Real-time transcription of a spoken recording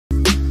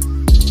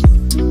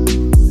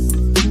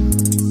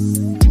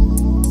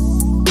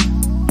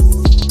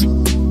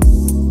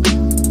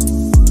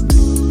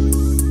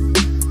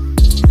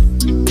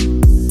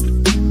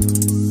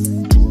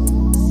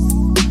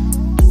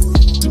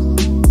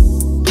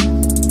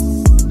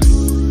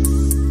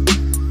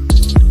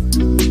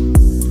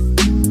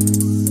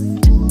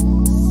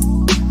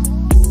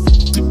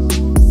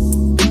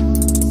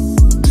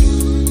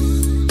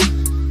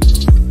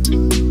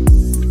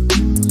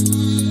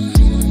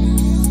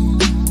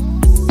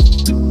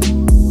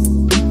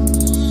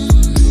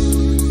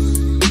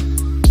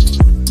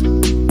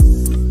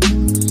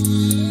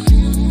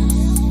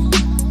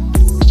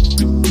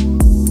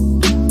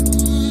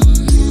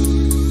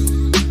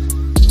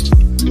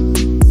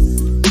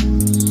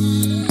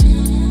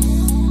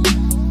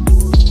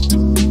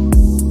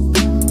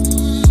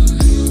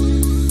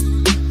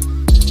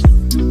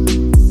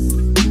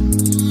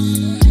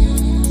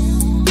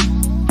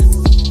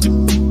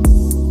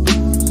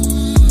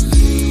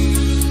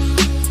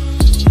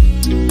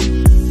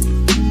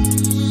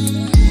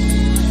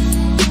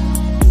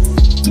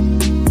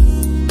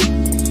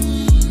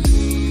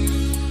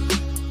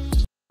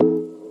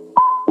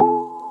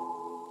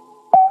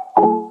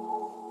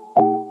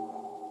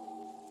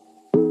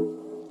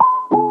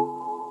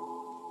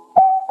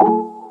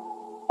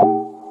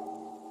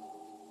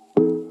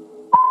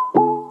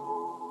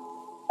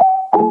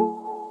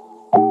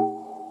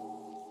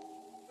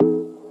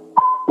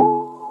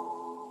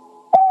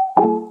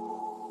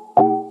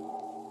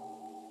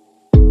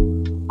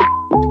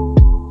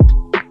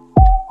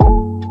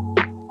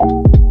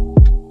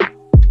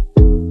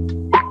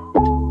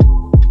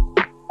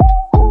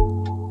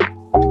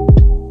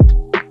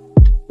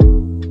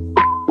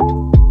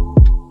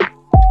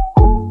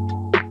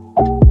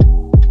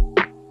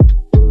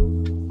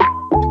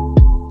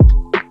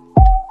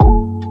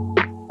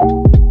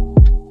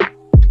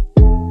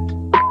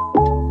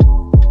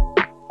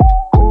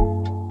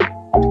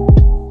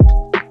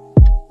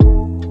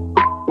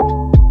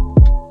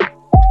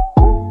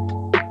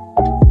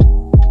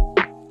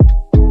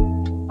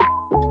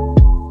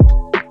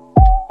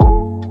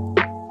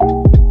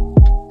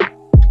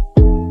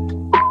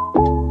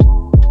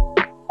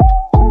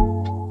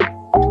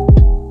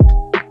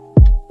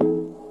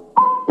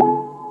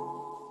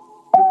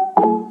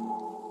Hi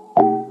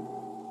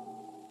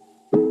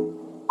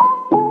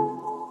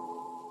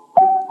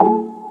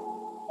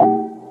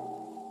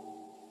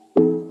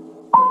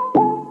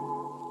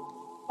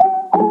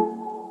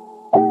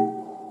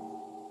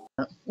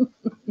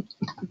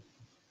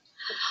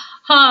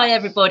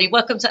everybody,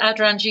 welcome to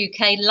Aderans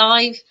UK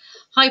Live.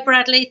 Hi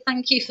Bradley,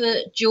 thank you for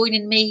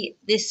joining me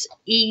this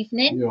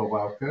evening. You're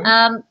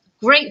welcome.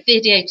 Great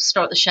video to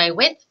start the show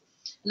with.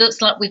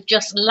 Looks like we've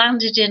just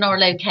landed in our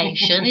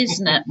location,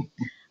 isn't it?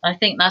 I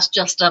think that's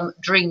just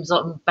dreams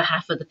on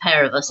behalf of the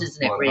pair of us,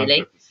 isn't it,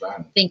 really?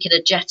 100%. Thinking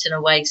of jetting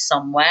away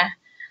somewhere.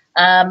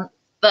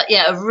 But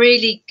yeah, a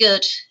really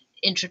good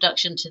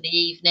introduction to the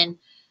evening,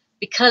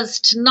 because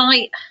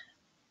tonight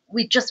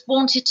we just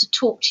wanted to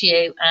talk to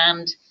you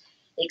and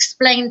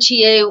explain to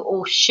you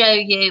or show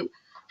you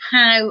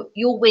how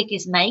your wig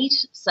is made.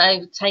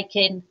 So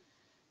taking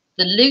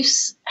the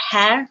loose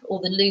hair or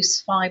the loose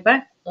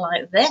fibre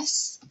like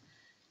this,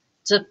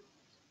 to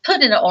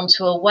putting it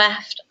onto a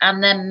weft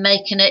and then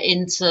making it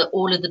into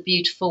all of the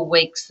beautiful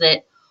wigs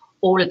that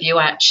all of you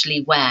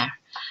actually wear.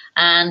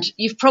 And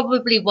you've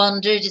probably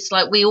wondered, it's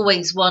like we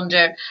always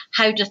wonder,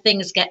 how do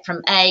things get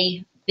from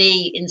A,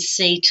 B and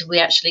C till we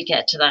actually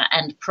get to that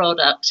end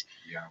product?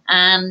 Yeah.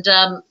 And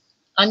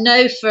I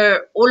know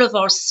for all of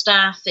our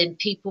staff and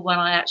people, when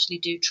I actually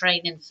do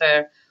training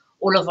for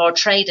all of our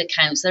trade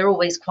accounts, they're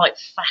always quite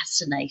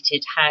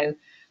fascinated how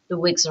the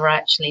wigs are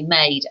actually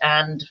made.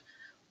 And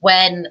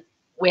when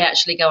we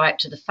actually go out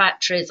to the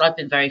factories, I've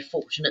been very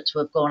fortunate to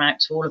have gone out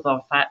to all of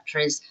our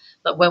factories,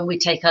 but when we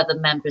take other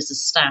members of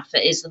staff,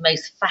 it is the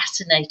most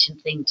fascinating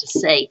thing to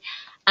see.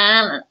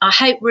 And I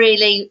hope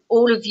really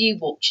all of you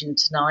watching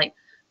tonight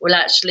will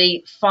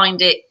actually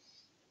find it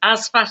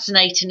as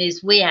fascinating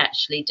as we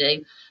actually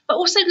do, but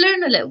also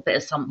learn a little bit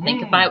of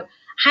something about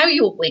how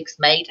your wig's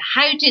made,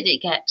 how did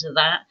it get to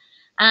that,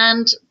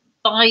 and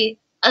by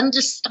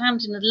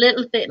understanding a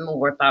little bit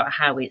more about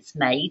how it's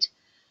made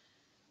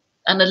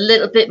and a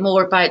little bit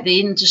more about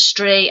the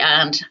industry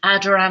and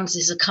Aderans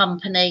as a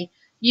company,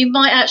 you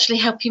might actually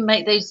help you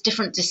make those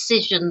different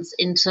decisions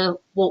into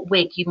what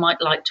wig you might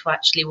like to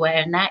actually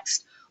wear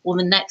next, or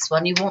the next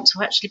one you want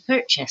to actually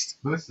purchase.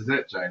 Well, this is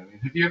it, Jane. I mean,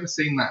 have you ever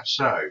seen that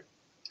show,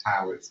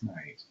 How It's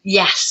Made?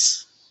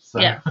 Yes. So,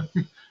 yeah.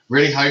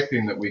 Really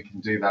hoping that we can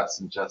do that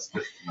some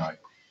justice tonight,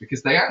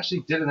 because they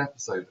actually did an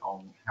episode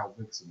on how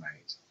wigs are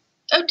made.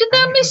 Oh, did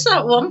they miss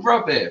that one?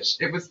 Rubbish.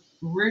 It was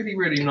really,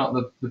 really not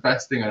the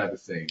best thing I'd ever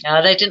seen.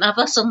 Oh, they didn't have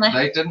us on there.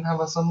 They didn't have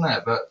us on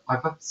there, but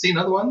I've seen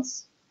other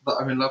ones that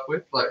I'm in love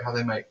with, like how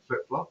they make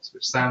flip-flops,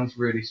 which sounds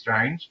really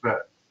strange,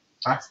 but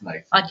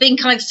fascinating. I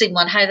think I've seen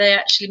one, how they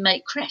actually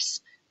make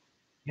crisp.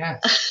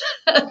 Yes.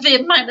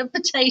 The amount of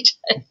potatoes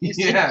is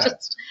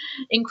just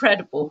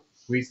incredible.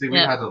 We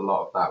had a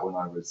lot of that when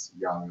I was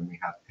young, and we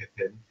had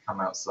Pippin come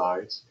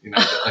outside. You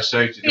know, I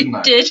showed you, didn't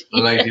I? Did,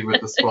 the lady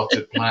with the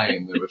spotted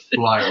plane that would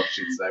fly off.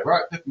 She'd say,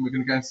 "Right, Pippin, we're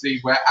going to go and see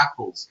where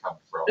apples come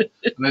from,"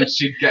 and then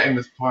she'd get in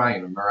this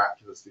plane and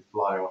miraculously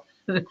fly off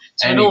to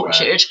an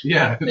orchard.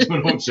 Yeah, to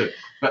an orchard,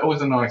 but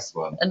always a nice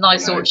one. A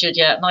nice orchard,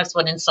 yeah, nice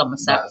one in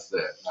Somerset. That's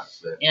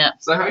it. Yeah.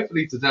 So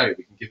hopefully today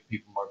we can give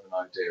people more of an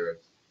idea of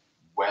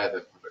where the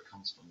product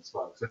comes from as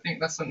well, because I think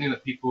that's something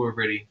that people are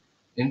really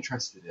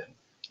interested in.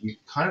 You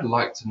kind of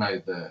like to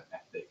know the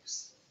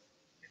ethics,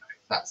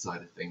 that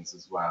side of things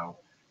as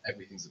well.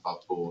 Everything's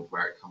above board,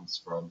 where it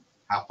comes from,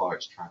 how far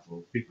it's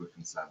travelled. People are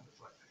concerned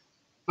with like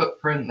the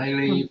footprint they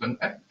leave and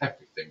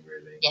everything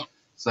really. Yeah.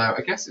 So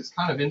I guess it's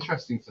kind of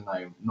interesting to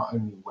know not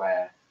only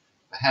where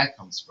the hair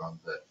comes from,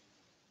 but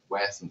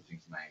where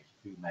something's made,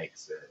 who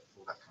makes it,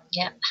 all that kind of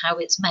thing. Yeah, how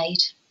it's made.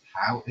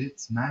 How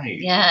it's made.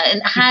 Yeah,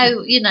 and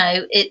how,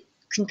 it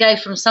can go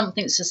from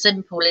something so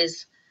simple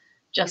as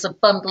just a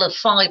bundle of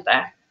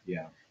fibre.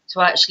 Yeah. To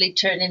actually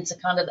turn into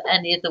kind of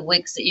any of the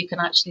wigs that you can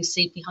actually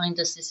see behind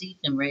us this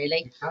evening,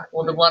 really. Exactly.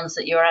 Or the ones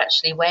that you're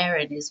actually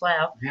wearing as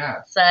well.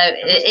 Yeah. So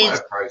it's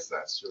quite a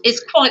process, surely.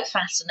 It's quite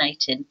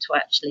fascinating to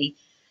actually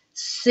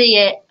see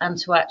it and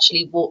to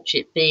actually watch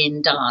it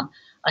being done.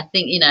 I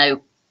think,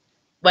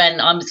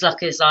 when I'm as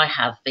lucky as I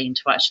have been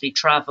to actually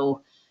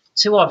travel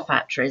to our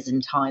factories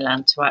in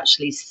Thailand to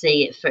actually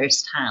see it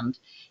firsthand,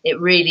 it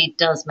really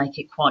does make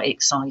it quite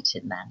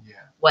exciting then. Yeah.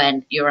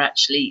 When you're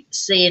actually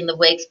seeing the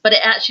wigs. But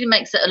it actually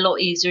makes it a lot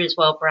easier as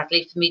well,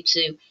 Bradley, for me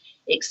to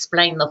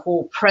explain the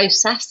whole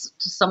process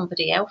to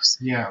somebody else,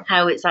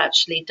 how it's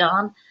actually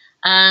done.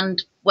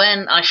 And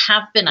when I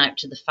have been out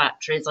to the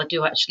factories, I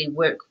do actually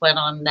work when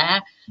I'm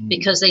there,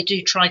 because they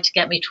do try to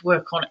get me to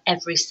work on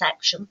every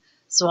section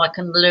so I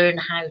can learn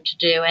how to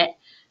do it.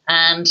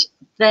 And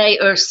they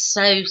are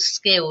so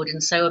skilled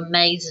and so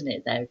amazing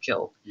at their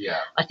job. Yeah.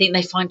 I think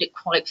they find it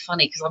quite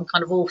funny because I'm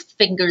kind of all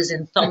fingers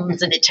and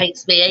thumbs and it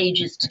takes me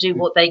ages to do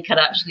what they could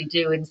actually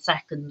do in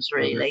seconds,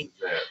 really.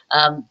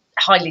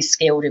 Highly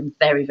skilled and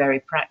very,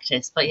 very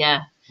practiced. But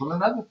yeah. Well,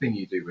 another thing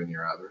you do when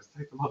you're out there is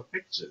take a lot of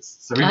pictures.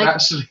 So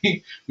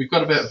we've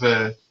got a bit of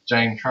a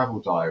Jane travel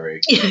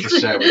diary to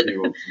share with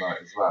you all tonight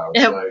as well.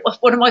 Yeah, so.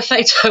 One of my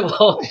photo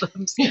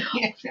albums.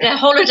 Yeah,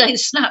 holiday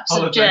snaps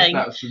of Jane.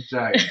 Holiday snaps from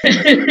Jane.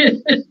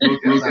 So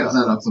we'll get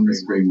that up on the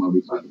screen while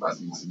we talk about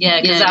these.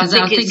 Yeah, because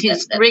I think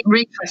it's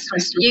really interesting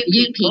for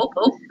you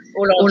people,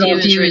 all our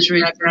viewers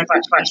really to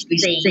actually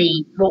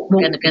see what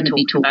we're going to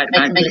be talking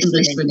about. They can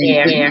listen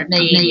in here,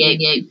 me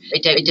and you. They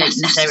don't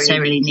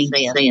necessarily need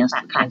to see us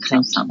back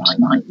close up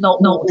tonight. Not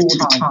all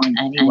the time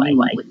anyway,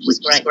 which is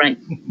great.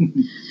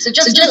 So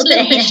just a little bit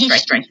of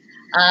history.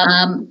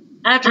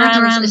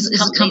 Aderans is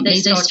a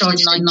company, they started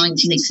in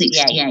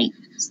 1968.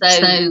 So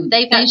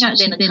they've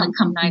actually been a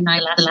company now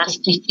for the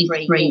last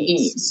 53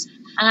 years.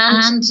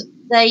 And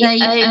they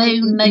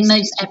own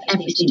most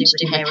everything to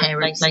do with hair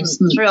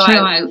replacement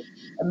throughout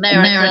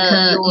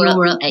America,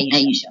 Europe,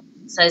 Asia.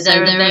 So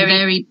they're a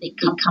very big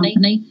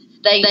company.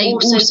 They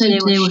also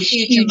do a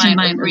huge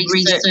amount of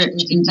research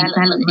and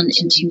development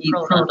into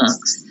new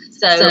products.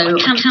 So I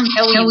can't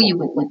tell you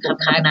what will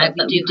come out,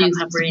 but we do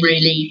have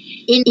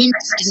really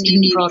interesting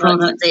new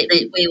products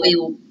that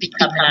will be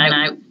coming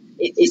out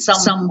at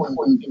some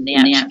point in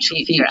the actual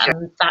future.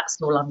 And that's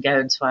all I'm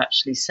going to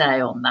actually say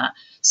on that.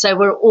 So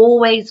we're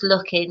always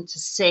looking to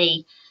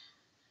see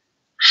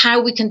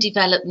how we can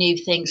develop new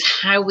things,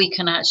 how we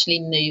can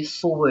actually move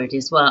forward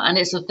as well. And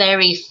it's a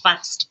very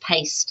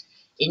fast-paced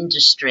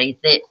industry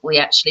that we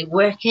actually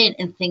work in,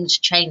 and things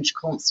change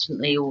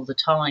constantly all the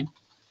time.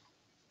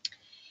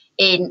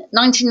 In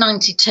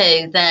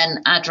 1992,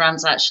 then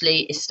Aderans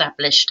actually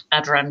established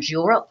Aderans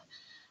Europe,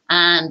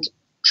 and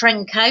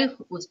Trenco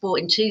was bought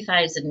in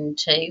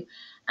 2002,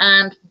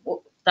 and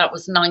that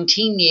was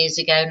 19 years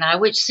ago now,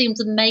 which seems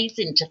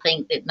amazing to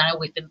think that now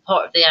we've been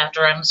part of the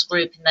Aderans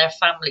group in their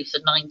family for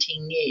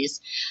 19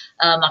 years.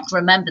 I can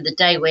remember the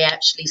day we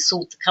actually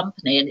sold the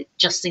company, and it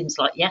just seems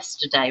like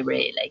yesterday,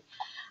 really.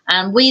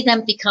 And we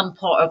then become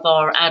part of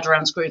our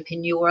Aderans group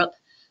in Europe.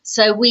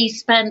 So we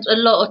spend a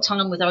lot of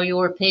time with our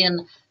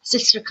European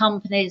sister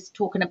companies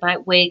talking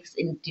about wigs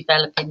and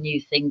developing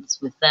new things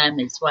with them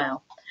as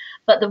well.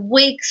 But the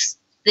wigs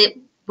that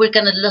we're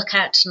going to look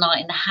at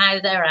tonight and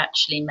how they're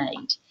actually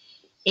made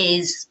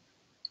is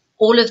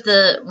all of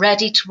the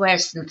ready-to-wear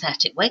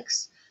synthetic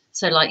wigs.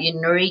 So like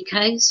your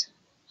Noricos,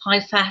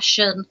 High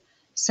Fashion,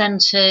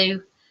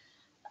 Sentu,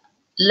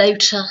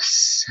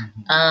 Lotus,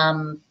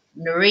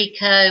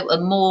 Noriko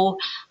and more.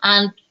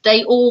 And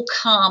they all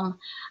come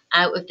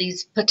out of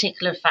these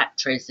particular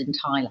factories in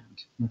Thailand.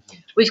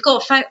 We've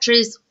got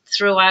factories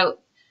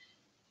throughout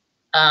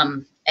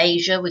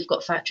Asia. We've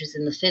got factories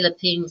in the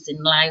Philippines,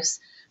 in Laos.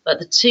 But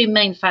the two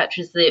main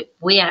factories that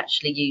we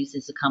actually use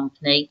as a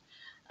company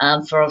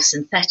for our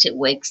synthetic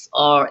wigs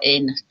are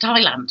in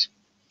Thailand.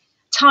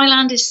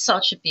 Thailand is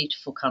such a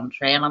beautiful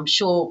country, and I'm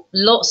sure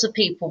lots of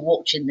people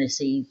watching this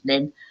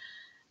evening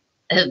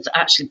have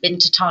actually been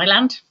to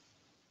Thailand.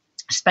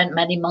 Spent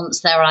many months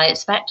there, I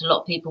expect. A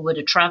lot of people would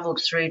have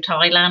travelled through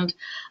Thailand.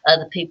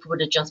 Other people would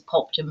have just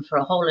popped in for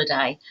a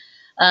holiday.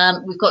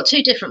 We've got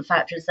two different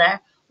factories there.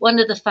 One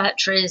of the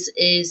factories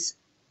is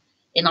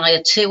in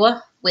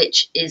Ayatua,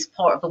 which is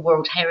part of a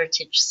World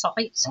Heritage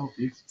Site. Oh,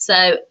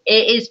 so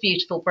it is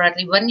beautiful,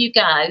 Bradley. When you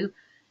go,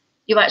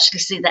 you actually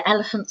see the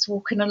elephants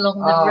walking along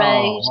the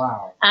road.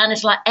 Wow. And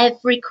it's like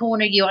every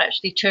corner you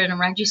actually turn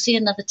around, you see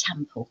another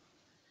temple.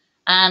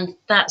 And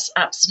that's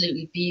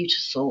absolutely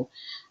beautiful.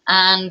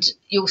 And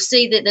you'll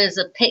see that there's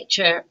a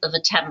picture of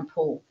a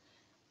temple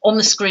on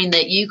the screen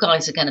that you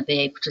guys are going to be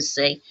able to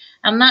see.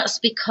 And that's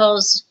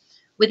because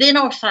within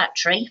our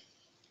factory,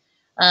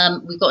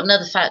 we've got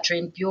another factory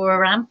in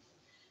Buriram,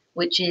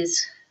 which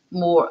is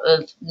more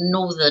of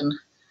northern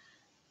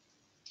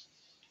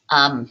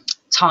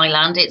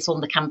Thailand. It's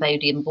on the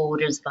Cambodian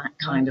borders, that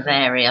kind of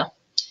area.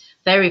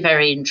 Very,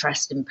 very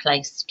interesting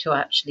place to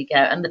actually go.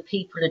 And the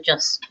people are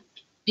just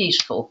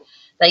beautiful.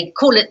 They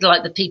call it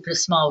like the people of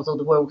smiles or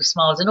the world of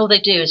smiles, and all they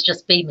do is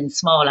just beam and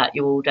smile at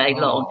you all day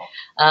long.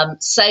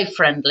 So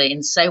friendly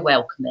and so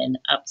welcoming,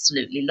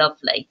 absolutely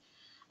lovely.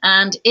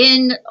 And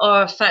in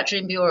our factory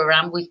in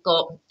Buriram, we've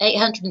got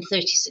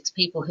 836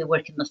 people who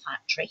work in the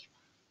factory,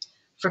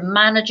 from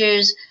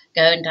managers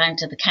going down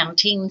to the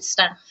canteen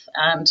staff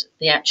and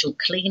the actual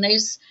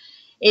cleaners.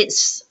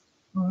 It's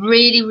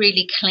really,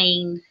 really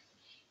clean.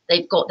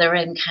 They've got their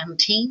own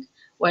canteen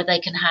where they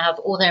can have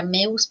all their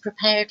meals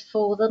prepared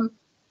for them.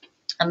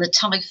 And the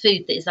Thai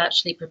food that is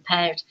actually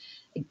prepared,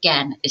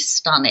 again, is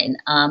stunning.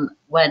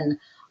 When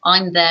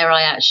I'm there,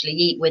 I actually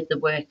eat with the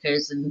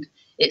workers, and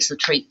it's a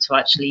treat to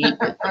actually eat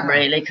with them,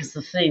 really, because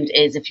the food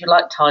is, if you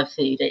like Thai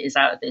food, it is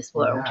out of this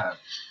world,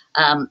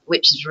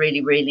 which is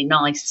really, really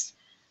nice.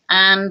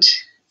 And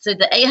so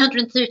the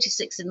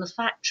 836 in the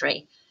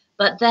factory,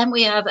 but then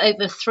we have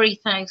over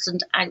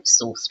 3,000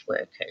 outsourced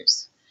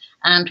workers,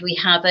 and we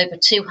have over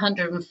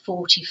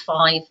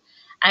 245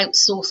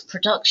 outsourced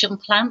production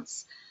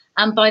plants.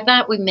 And by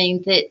that we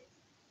mean that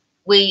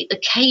we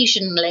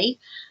occasionally,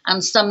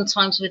 and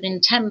sometimes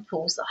within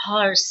temples,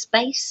 hire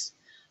space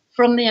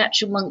from the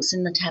actual monks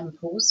in the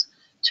temples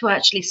to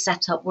actually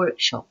set up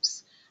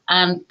workshops.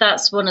 And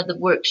that's one of the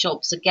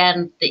workshops,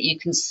 again, that you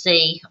can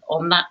see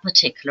on that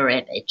particular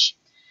image.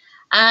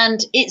 And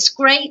it's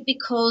great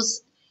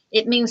because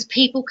it means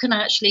people can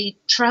actually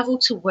travel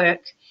to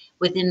work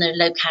within the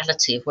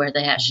locality of where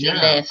they actually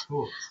Yeah, live. of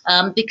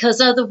course. Because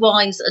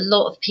otherwise a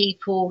lot of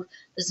people,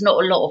 there's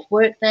not a lot of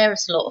work there.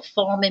 It's a lot of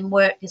farming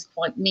work. It's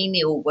quite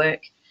menial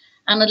work.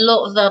 And a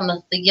lot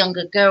of the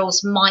younger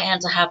girls might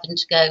end up having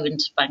to go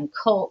into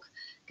Bangkok,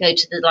 go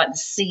to the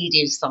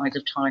seedier side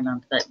of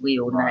Thailand that we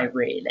all know,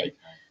 really. Okay.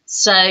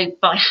 So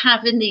by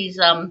having these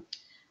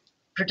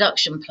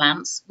production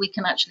plants, we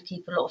can actually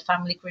keep a lot of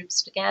family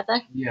groups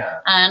together. Yeah.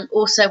 And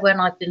also when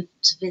I've been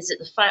to visit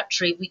the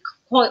factory, we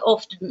quite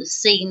often have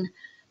seen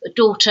a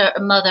daughter, a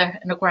mother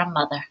and a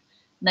grandmother,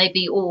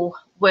 maybe all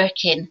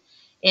working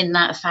in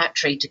that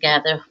factory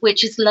together,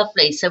 which is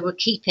lovely. So we're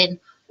keeping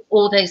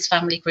all those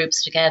family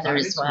groups together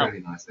as well. It's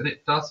really nice, and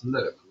it does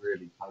look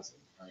really pleasant.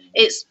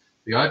 It's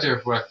the idea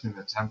of working in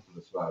the temple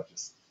as well.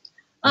 Just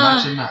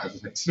imagine that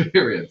as an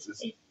experience.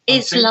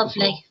 It's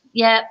lovely,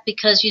 yeah,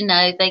 because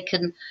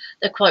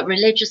they're quite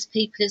religious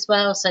people as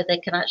well, so they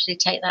can actually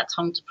take that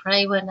time to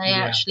pray when they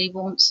actually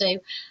want to,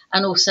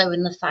 and also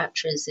in the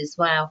factories as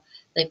well,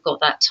 they've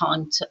got that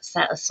time to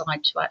set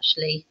aside to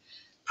actually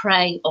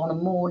pray on a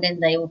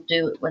morning. They all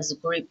do it as a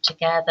group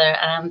together,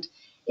 and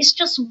it's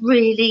just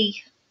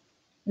really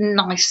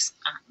nice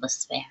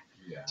atmosphere.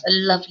 Yeah. A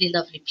lovely,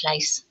 lovely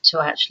place to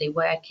actually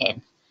work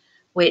in,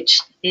 which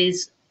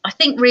is, I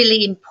think,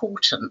 really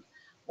important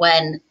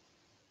when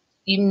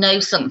you know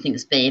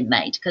something's being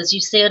made, because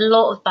you see a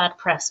lot of bad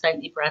press,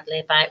 don't you, Bradley,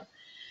 about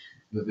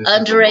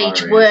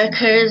underage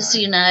workers,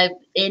 in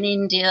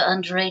India,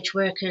 underage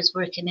workers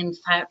working in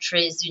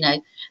factories,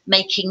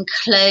 making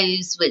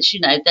clothes, which,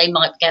 they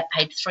might get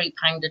paid £3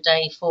 a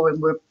day for,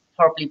 and we're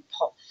probably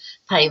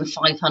paying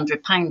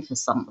 £500 for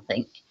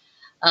something.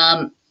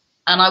 And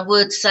I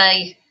would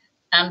say,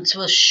 and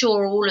to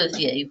assure all of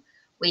you,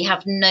 we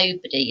have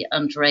nobody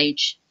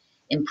underage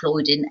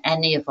employed in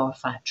any of our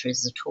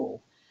factories at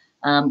all.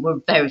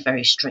 We're very,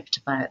 very strict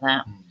about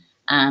that,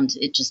 and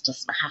it just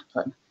doesn't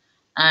happen.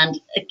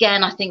 And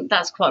again, I think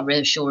that's quite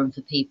reassuring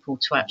for people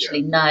to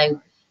actually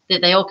know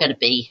that they are going to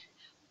be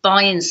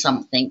buying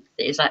something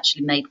that is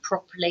actually made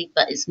properly,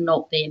 but it's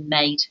not being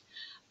made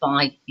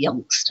by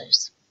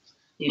youngsters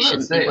who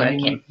shouldn't be working. I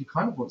mean, you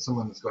kind of want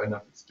someone that's got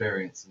enough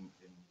experience in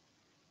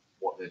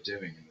what they're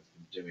doing and has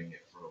been doing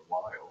it for a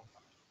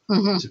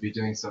while to be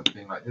doing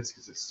something like this,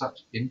 because it's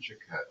such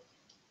intricate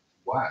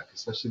work,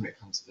 especially when it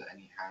comes to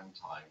any hand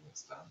tying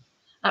that's done.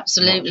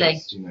 Absolutely. Not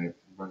just,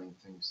 running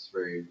things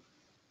through.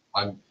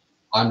 I'm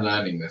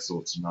learning this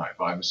all tonight,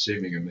 but I'm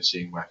assuming a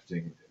machine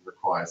wefting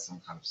requires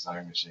some kind of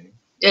sewing machine.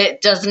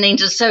 It does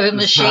need a sewing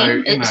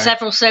machine. It's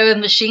several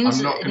sewing machines.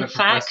 I'm not going to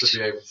profess to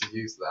be able to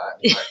use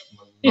that.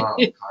 My mum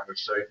kind of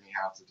showed me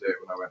how to do it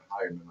when I went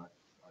home, and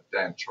I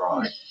daren't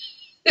try.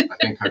 I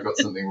think I got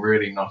something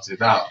really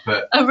knotted up,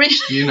 but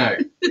if you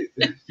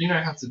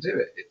know how to do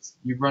it,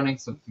 you're running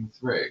something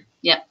through.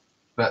 Yeah.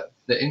 But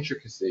the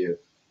intricacy of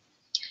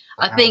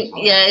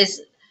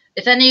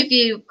if any of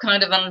you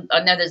kind of,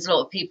 I know there's a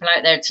lot of people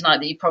out there tonight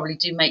that you probably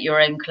do make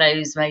your own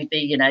clothes, maybe,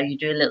 you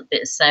do a little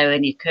bit of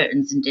sewing, your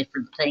curtains and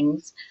different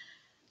things.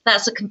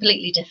 That's a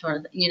completely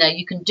different,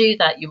 you can do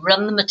that. You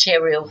run the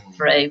material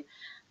through,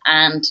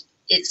 and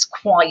it's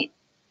quite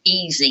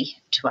easy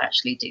to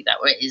actually do that,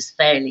 or it is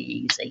fairly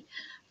easy.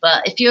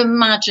 But if you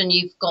imagine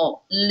you've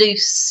got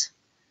loose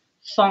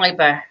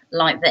fibre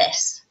like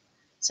this,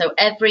 so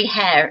every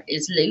hair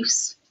is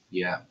loose.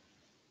 Yeah.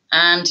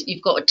 And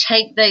you've got to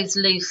take those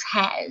loose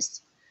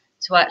hairs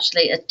to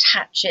actually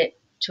attach it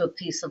to a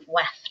piece of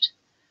weft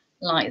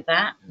like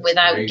that,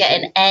 without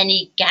getting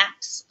any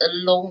gaps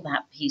along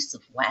that piece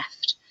of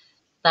weft.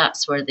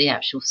 That's where the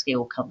actual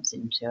skill comes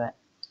into it.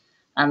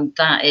 And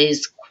that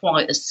is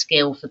quite a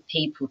skill for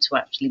people to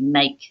actually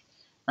make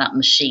that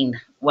machine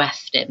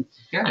wefting.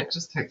 Yeah, it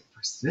just takes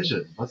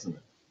precision, doesn't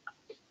it?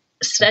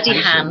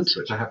 Steady hand,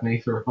 which I have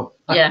neither of.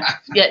 yeah,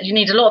 you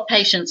need a lot of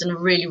patience and a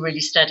really, really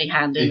steady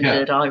hand in the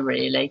third eye,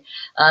 really.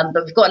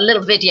 But we've got a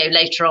little video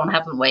later on,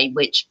 haven't we,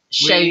 which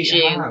shows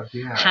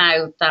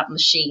how that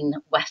machine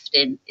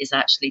wefting is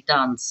actually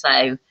done.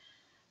 So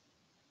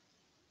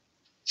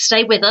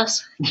stay with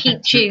us,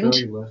 keep tuned.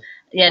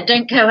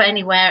 Don't go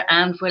anywhere,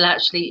 and we'll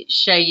actually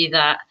show you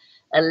that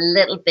a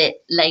little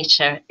bit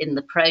later in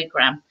the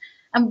programme.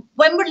 And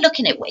when we're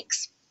looking at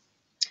wigs,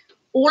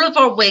 all of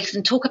our wigs,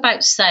 and talk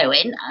about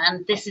sewing,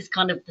 and this is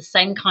kind of the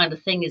same kind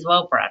of thing as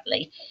well,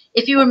 Bradley.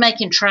 If you were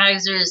making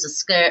trousers, a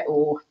skirt,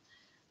 or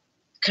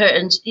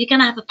curtains, you're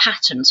going to have a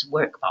pattern to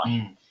work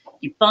by.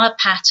 You buy a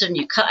pattern,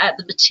 you cut out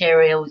the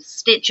material,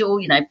 stitch it all,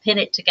 pin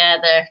it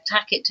together,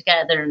 tack it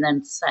together, and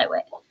then sew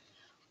it.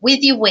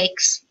 With your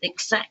wigs,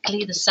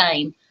 exactly the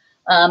same.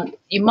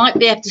 You might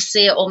be able to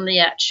see it on the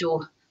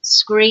actual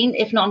screen.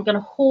 If not, I'm going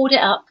to hold it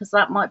up because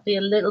that might be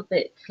a little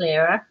bit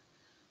clearer.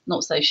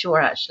 Not so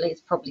sure, actually.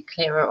 It's probably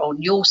clearer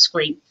on your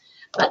screen.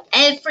 But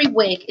every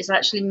wig is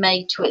actually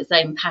made to its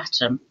own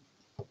pattern.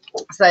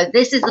 So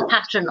this is the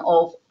pattern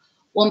of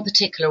one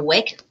particular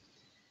wig.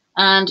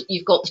 And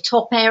you've got the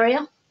top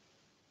area.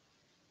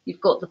 You've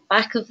got the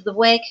back of the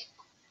wig.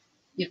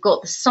 You've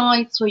got the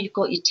sides where you've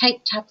got your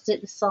tape tabs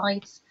at the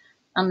sides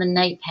and the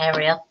nape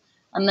area.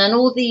 And then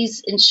all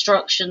these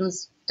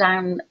instructions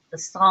down the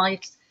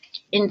sides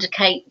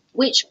indicate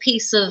which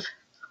piece of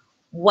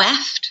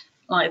weft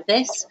like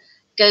this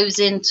goes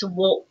into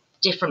what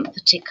different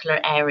particular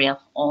area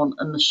on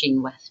a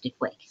machine wefted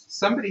wig.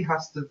 Somebody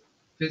has to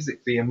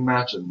physically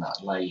imagine that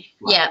laid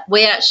flat. Yeah,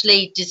 we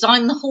actually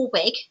design the whole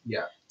wig.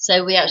 Yeah.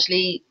 So we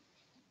actually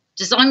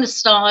design the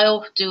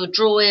style, do a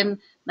drawing,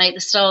 make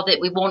the style that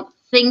we want,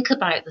 think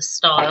about the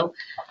style.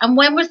 And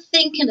when we're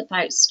thinking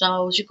about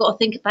styles, you've got to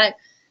think about,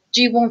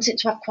 do you want it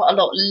to have quite a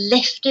lot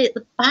lifted at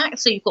the back?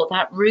 So you've got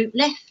that root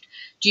lift.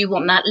 Do you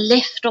want that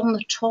lift on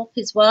the top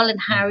as well? And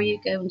how are you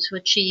going to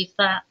achieve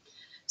that?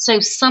 So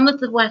some of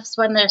the wefts,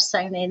 when they're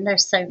sewn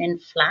in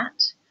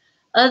flat.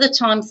 Other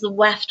times the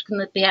weft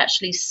can be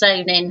actually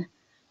sewn in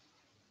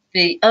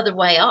the other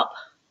way up.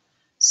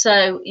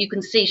 So you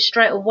can see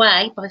straight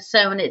away by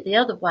sewing it the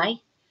other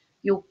way,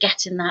 you're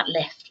getting that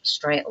lift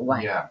straight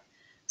away. Yeah.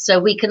 So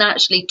we can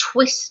actually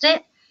twist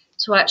it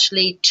to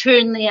actually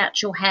turn the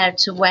actual hair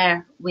to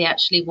where we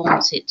actually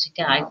want it to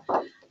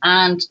go.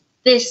 And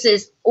this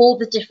is all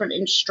the different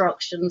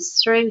instructions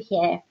through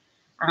here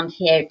and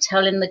here,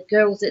 telling the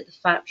girls at the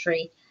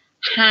factory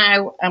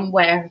how and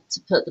where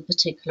to put the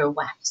particular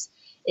wefts.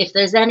 If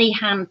there's any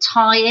hand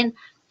tying,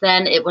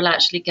 then it will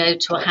actually go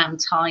to a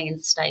hand tying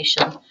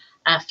station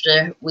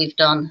after we've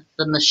done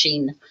the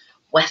machine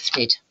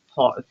wefted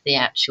part of the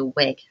actual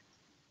wig.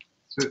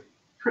 So it's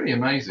pretty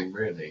amazing,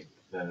 really,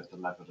 the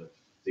level of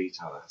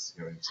detail that has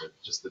to go into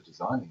just the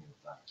designing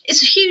of that.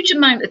 It's a huge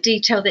amount of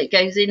detail that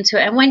goes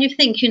into it. And when you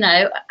think, you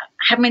know,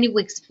 how many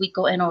wigs have we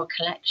got in our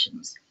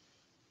collections?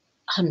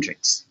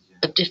 Hundreds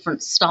of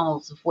different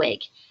styles of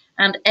wig.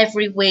 And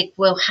every wig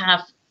will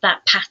have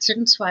that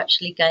pattern to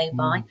actually go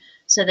by.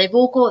 So they've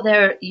all got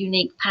their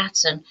unique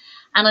pattern.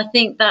 And I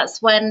think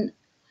that's when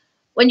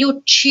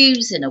you're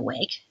choosing a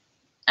wig,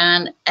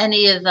 and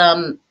any of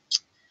our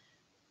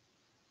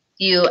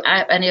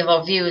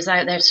viewers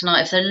out there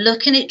tonight, if they're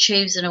looking at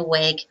choosing a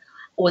wig,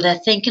 or they're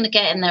thinking of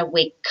getting their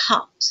wig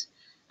cut,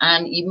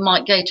 and you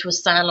might go to a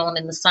salon,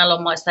 and the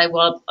salon might say,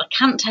 well, I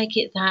can't take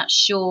it that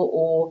short,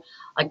 or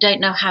I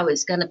don't know how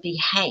it's going to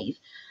behave.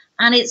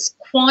 And it's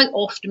quite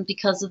often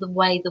because of the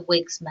way the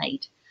wig's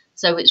made.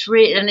 So it's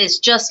really, and it's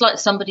just like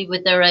somebody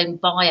with their own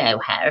bio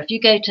hair. If you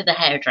go to the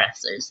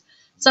hairdressers,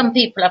 some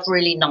people have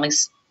really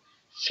nice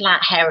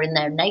flat hair in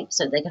their nape,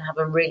 so they can have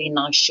a really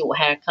nice short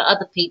haircut.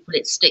 Other people,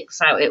 it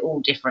sticks out at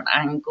all different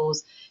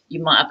angles.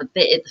 You might have a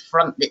bit at the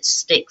front that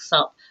sticks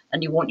up,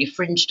 and you want your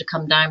fringe to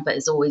come down, but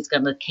it's always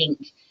going to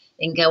kink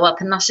and go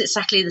up. And that's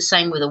exactly the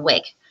same with a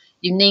wig.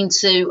 You need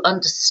to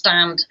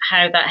understand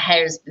how that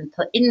hair has been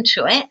put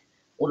into it,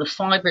 or the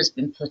fibre has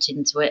been put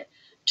into it,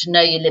 to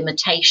know your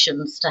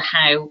limitations to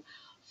how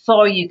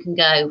far you can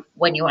go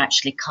when you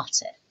actually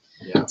cut it.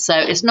 Yeah. So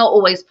it's not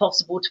always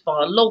possible to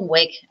buy a long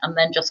wig and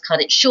then just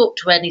cut it short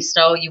to any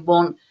style you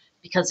want,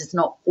 because it's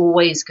not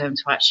always going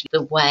to actually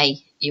the way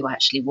you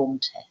actually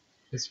want it.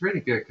 It's really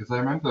good, because I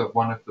remember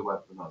one of the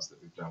webinars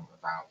that we've done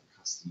about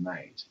custom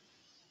made,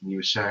 and you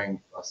were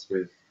showing us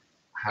with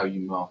how you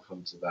mark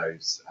onto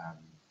those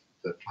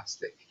the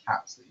plastic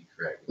caps that you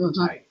create with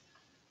the tape,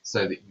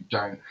 so that you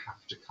don't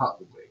have to cut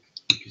the wig,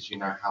 because you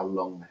know how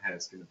long the hair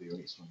is going to be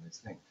on each one of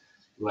those things.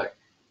 Like,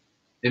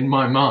 in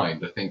my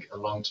mind, I think a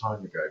long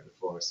time ago,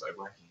 before I started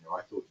working here,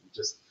 I thought you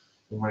just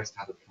almost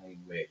had a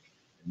plain wig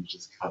and you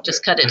just cut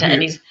it to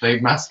any. They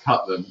mass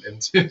cut them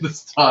into the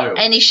style.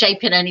 Any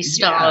shape in any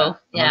style.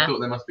 Yeah. I thought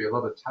there must be a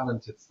lot of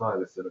talented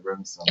stylists in a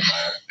room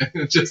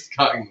somewhere just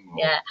cutting them all.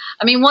 Yeah.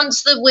 I mean,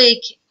 once the wig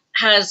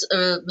has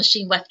a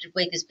machine wefted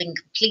wig has been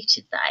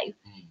completed, though,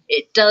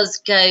 it does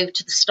go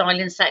to the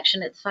styling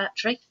section at the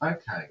factory.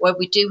 Okay. Where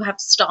we do have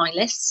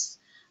stylists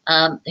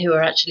who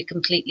are actually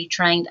completely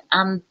trained,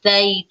 and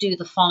they do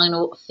the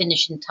final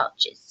finishing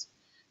touches.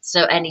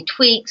 So any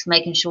tweaks,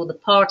 making sure the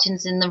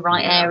parting's in the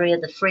right area,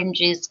 the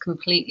fringe is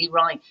completely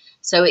right.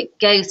 So it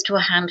goes to a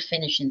hand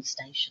finishing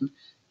station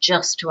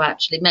just to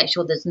actually make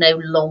sure there's no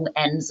long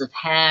ends of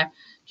hair.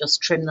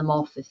 Just trim them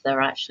off if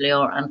there actually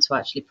are, and to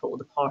actually put all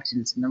the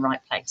partings in the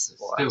right place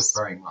for us.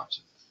 Still very much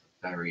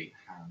a very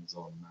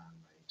hands-on,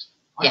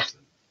 man-made item.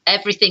 Yeah,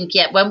 everything.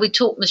 Yeah, when we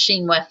talk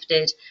machine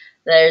wefted,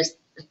 there's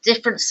a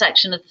different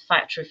section of the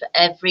factory for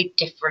every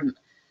different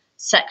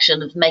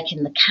section of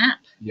making the cap.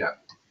 Yeah.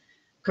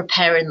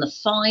 Preparing the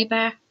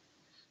fibre,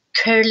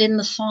 curling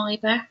the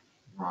fibre.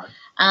 Right.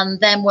 And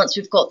then once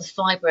we've got the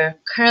fibre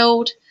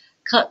curled,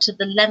 cut to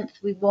the length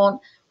we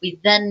want, we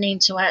then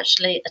need to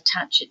actually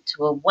attach it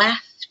to a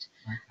weft.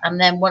 Okay. And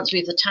then once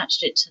we've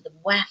attached it to the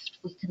weft,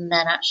 we can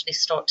then actually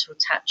start to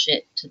attach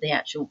it to the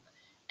actual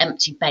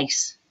empty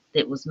base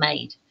that was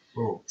made.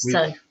 Oh, we've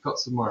got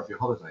some more of your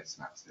holiday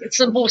snaps here.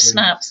 Some more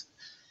snaps.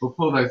 We'll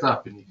pull those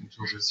up and you can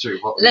talk us through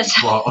what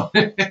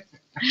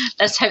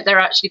Let's hope they're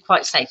actually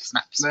quite safe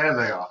snaps. There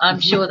they are. I'm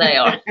sure they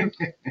are.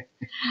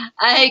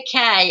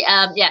 Okay,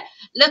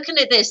 looking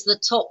at this, the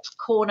top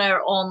corner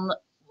on,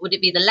 would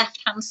it be the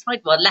left-hand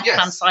side? Well,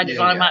 left-hand side as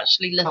I'm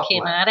actually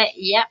looking at it.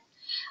 Yep.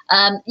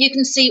 You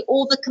can see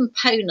all the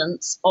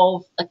components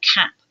of a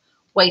cap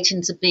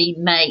waiting to be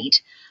made.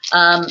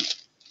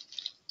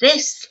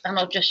 This, and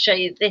I'll just show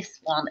you, this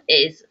one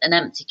is an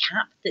empty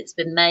cap that's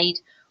been made,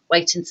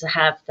 waiting to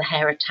have the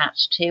hair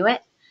attached to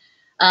it.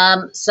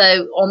 So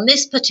on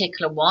this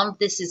particular one,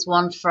 this is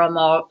one from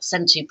our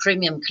Centu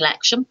Premium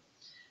collection.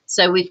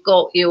 So we've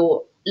got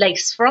your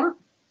lace front,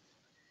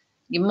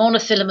 your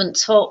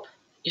monofilament top,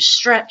 your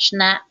stretch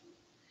net,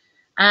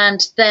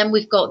 and then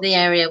we've got the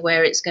area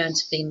where it's going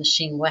to be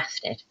machine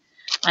wefted.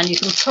 And you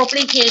can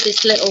probably hear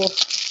this little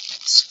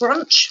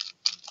scrunch.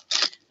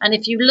 And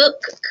if you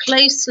look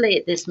closely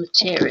at this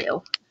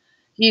material,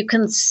 you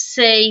can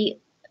see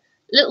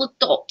little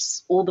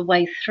dots all the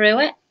way through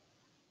it.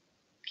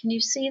 Can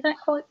you see that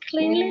quite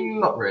clearly?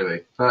 Not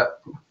really,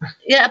 but...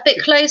 Yeah, a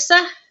bit closer?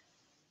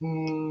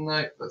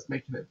 No, that's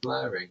making it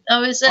blurry.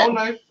 Oh, is it? Oh,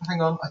 no,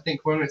 hang on. I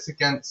think when it's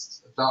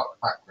against a dark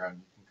background,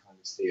 you can kind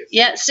of see it.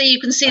 Yeah, so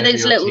you can see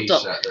those little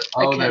dots.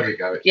 Oh, okay. There we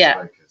go. It's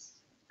focused.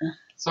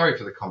 Sorry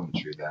for the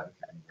commentary there.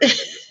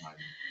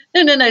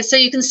 No. So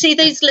you can see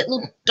those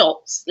little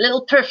dots,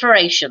 little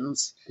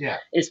perforations. Yeah.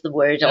 Is the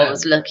word I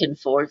was looking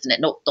for, isn't it?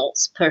 Not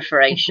dots,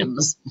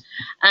 perforations.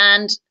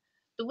 And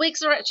the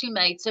wigs are actually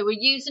made, so we're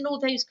using all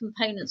those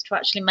components to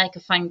actually make a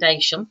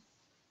foundation,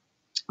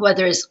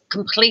 whether it's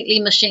completely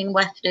machine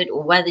wefted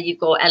or whether you've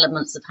got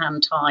elements of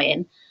hand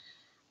tying.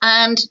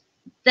 And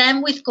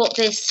then we've got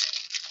this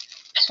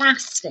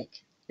plastic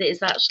that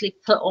is actually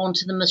put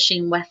onto the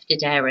machine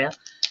wefted area.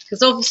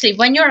 Because obviously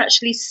when you're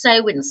actually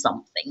sewing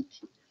something,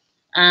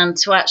 and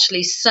to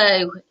actually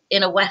sew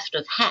in a weft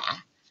of hair,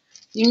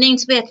 you need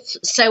to be able to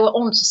sew it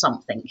onto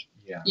something.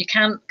 Yeah. You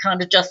can't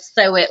kind of just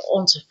sew it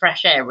onto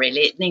fresh air, really.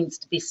 It needs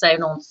to be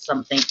sewn onto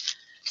something.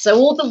 So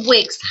all the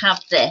wigs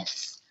have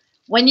this.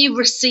 When you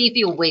receive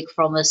your wig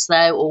from us,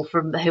 though, or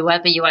from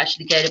whoever you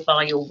actually go to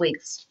buy your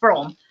wigs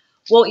from,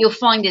 what you'll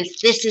find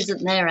is this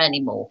isn't there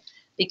anymore,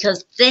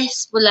 because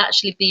this will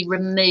actually be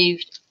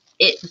removed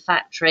at the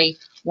factory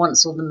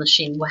once all the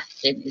machine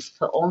wefting is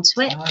put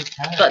onto it.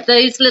 Okay. But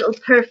those little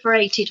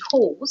perforated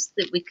holes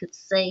that we could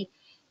see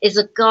is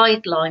a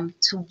guideline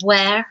to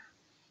where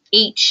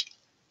each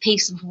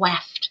piece of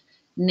weft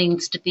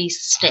needs to be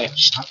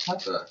stitched.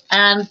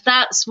 And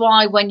that's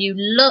why when you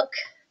look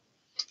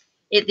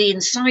at the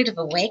inside of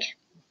a wig,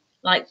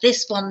 like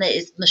this one that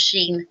is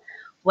machine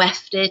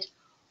wefted,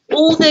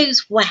 all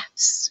those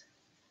wefts,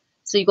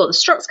 so you've got the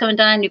struts going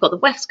down, you've got the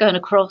wefts going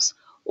across,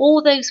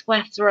 all those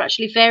wefts are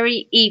actually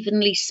very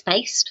evenly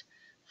spaced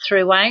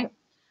throughout,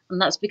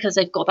 and that's because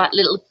they've got that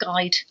little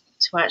guide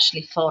to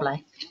actually follow.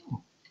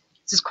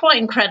 This is quite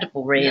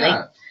incredible, really.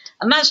 Yeah.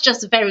 And that's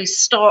just the very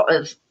start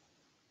of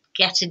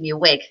getting your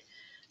wig.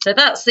 So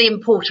that's the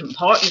important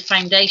part, your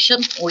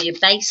foundation or your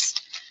base,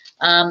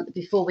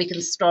 before we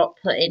can start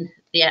putting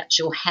the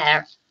actual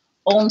hair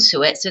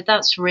onto it. So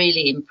that's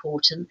really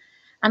important.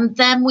 And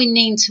then we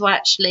need to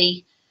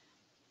actually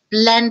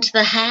blend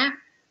the hair.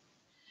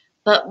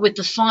 But with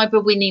the fibre,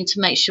 we need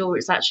to make sure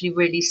it's actually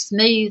really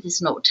smooth,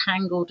 it's not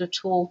tangled at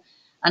all.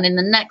 And in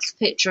the next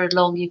picture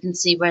along, you can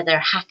see where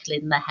they're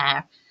hackling the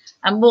hair.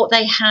 And what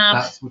they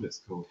have... That's what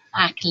it's called.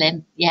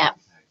 Hackling, yeah. Okay.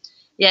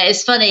 Yeah,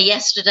 it's funny.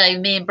 Yesterday,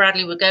 me and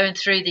Bradley were going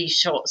through these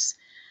shots.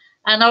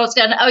 And I was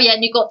going, oh, yeah,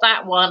 and you got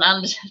that one.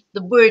 And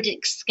the word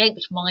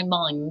escaped my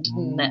mind,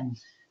 didn't it?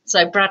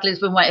 So Bradley's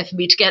been waiting for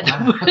me to get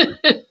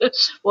the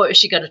what is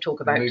she going to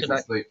talk about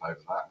tonight? Sleep over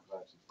that.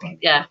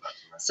 Yeah.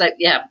 So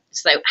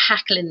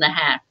hackling the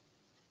hair.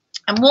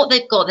 And what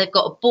they've got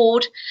a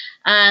board.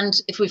 And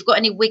if we've got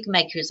any wig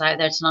makers out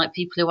there tonight,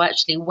 people who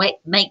actually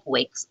make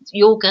wigs,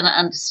 you're going to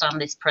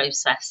understand this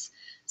process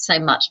so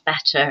much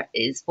better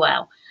as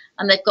well.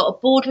 And they've got a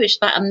board which is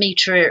about 1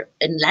 metre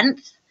in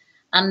length.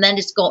 And then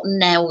it's got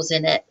nails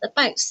in it,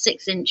 about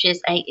 6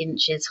 inches, 8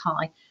 inches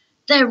high.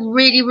 They're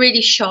really,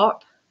 really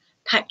sharp,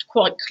 packed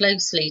quite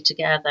closely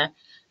together.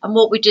 And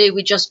what we do,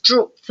 we just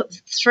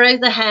throw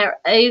the hair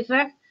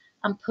over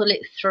and pull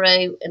it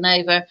through and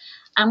over.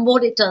 And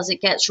what it does, it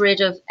gets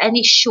rid of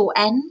any short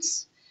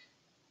ends,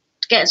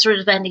 gets rid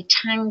of any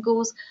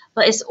tangles,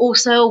 but it's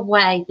also a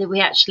way that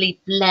we actually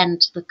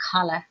blend the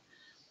colour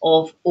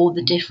of all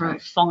the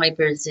different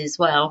fibres as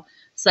well.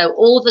 So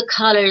all the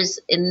colours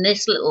in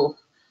this little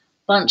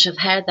bunch of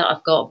hair that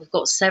I've got, we've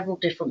got several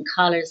different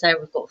colours there,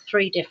 we've got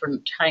 3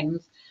 different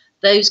tones.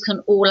 Those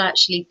can all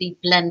actually be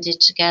blended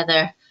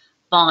together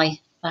by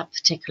that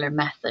particular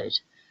method,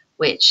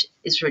 which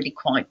is really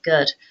quite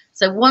good.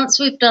 So once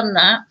we've done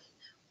that,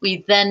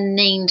 we then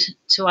need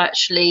to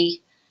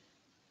actually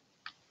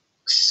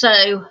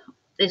sew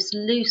this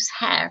loose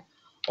hair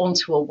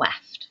onto a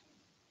weft.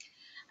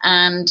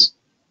 And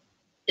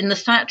in the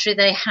factory,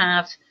 they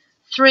have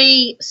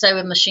 3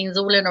 sewing machines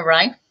all in a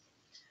row.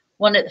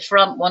 One at the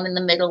front, one in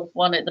the middle,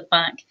 one at the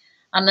back.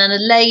 And then a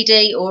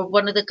lady or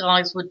one of the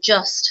guys would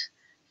just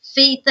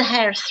feed the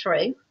hair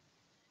through.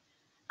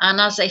 And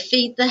as they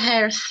feed the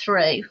hair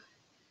through,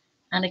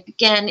 and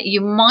again,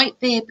 you might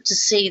be able to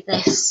see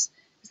this.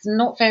 It's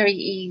not very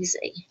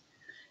easy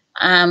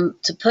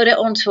to put it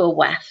onto a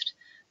weft.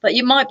 But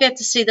you might be able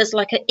to see there's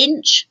like 1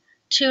 inch,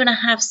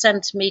 2.5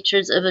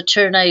 centimetres of a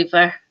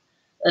turnover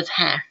of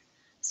hair.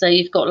 So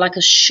you've got like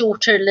a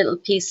shorter little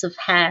piece of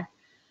hair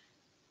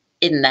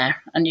in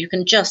there, and you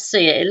can just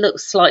see it. It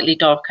looks slightly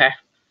darker.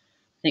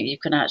 I think you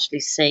can actually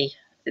see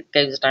it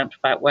goes down to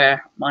about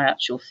where my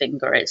actual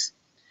finger is.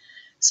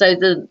 So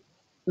the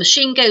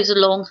machine goes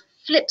along,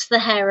 flips the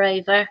hair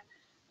over,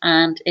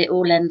 and it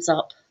all ends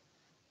up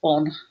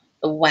on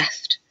a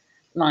weft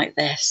like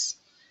this.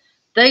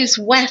 Those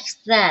wefts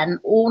then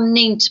all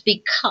need to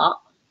be cut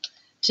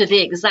to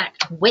the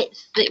exact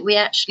width that we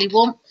actually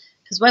want,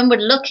 because when we're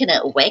looking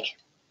at a wig,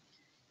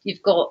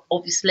 you've got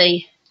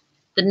obviously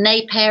the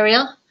nape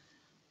area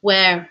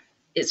where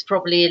it's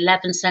probably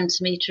 11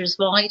 centimetres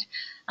wide,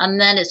 and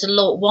then it's a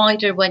lot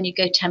wider when you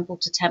go temple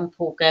to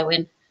temple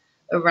going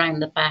around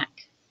the back.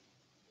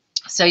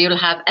 So you'll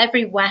have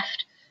every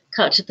weft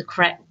cut to the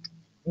correct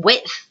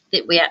width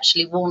that we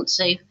actually want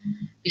to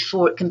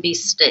before it can be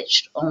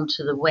stitched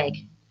onto the wig.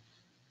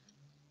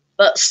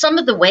 But some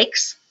of the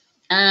wigs,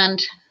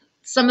 and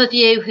some of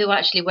you who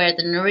actually wear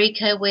the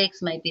Noriko wigs,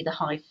 maybe the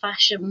high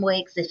fashion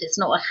wigs, if it's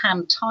not a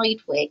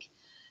hand-tied wig,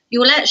 you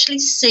will actually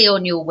see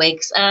on your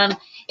wigs,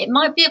 it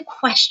might be a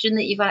question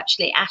that you've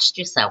actually asked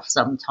yourself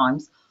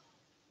sometimes.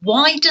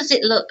 Why does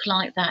it look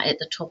like that at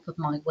the top of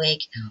my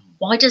wig?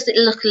 Why does it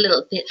look a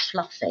little bit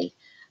fluffy?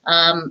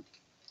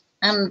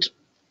 And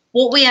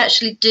what we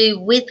actually do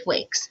with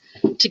wigs,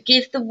 to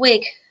give the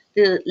wig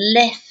the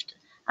lift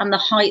and the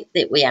height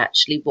that we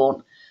actually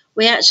want,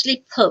 we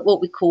actually put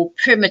what we call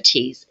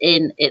primitives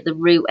in at the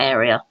root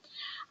area.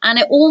 And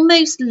it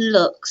almost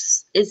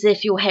looks as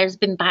if your hair has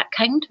been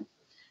backcombed.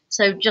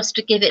 So just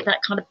to give it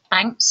that kind of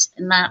bounce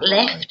and that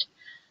lift.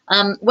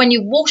 When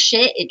you wash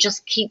it, it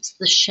just keeps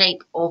the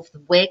shape of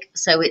the wig,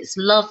 so it's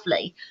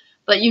lovely.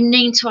 But you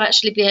need to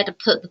actually be able to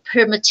put the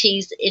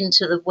primitives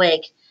into the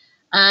wig.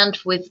 And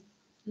with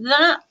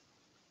that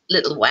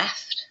little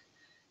weft,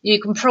 you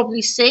can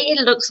probably see it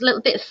looks a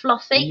little bit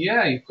fluffy.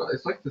 Yeah,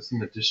 it's like there's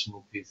some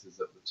additional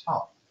pieces at the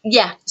top.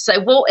 Yeah, so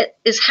what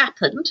has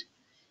happened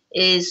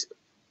is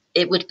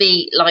it would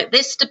be like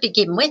this to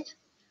begin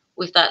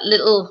with that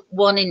little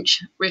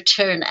 1-inch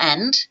return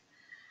end.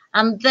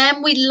 And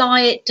then we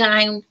lie it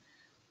down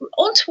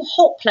onto a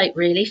hot plate,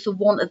 really, for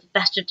want of a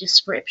better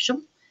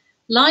description.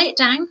 Lie it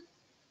down,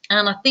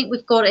 and I think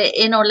we've got it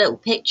in our little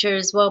picture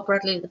as well,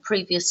 Bradley, the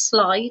previous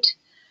slide.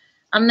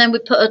 And then we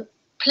put a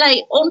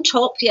plate on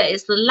top. Yeah,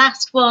 it's the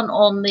last one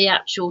on the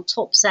actual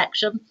top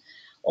section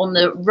on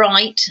the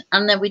right.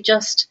 And then we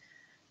just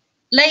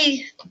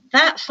lay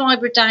that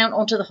fibre down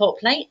onto the hot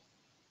plate,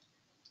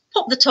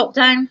 pop the top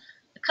down,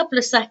 a couple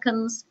of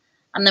seconds,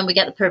 and then we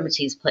get the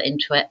primitives put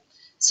into it.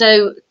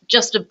 So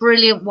just a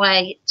brilliant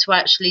way to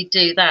actually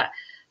do that.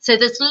 So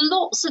there's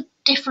lots of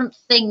different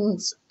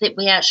things that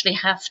we actually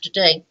have to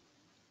do.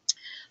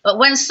 But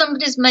when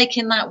somebody's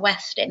making that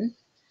wefting,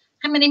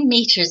 how many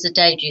meters a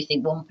day do you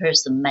think one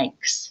person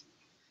makes?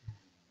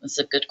 That's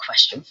a good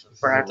question for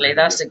Bradley.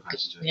 That's a good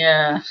question.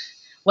 Yeah.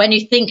 When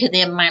you think of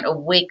the amount of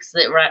wigs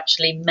that were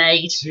actually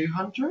made.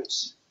 200?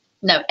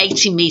 No,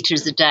 80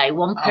 meters a day.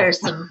 One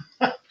person.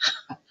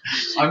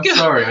 I'm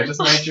sorry, I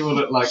just made you all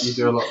look like you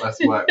do a lot less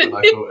work than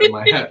I thought in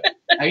my head.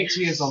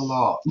 80 is a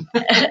lot.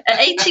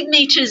 80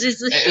 meters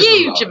is a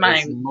huge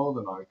amount. It's more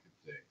than I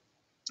could do.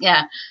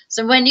 Yeah.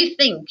 So when you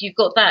think you've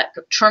got that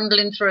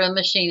trundling through a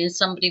machine and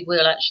somebody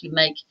will actually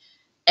make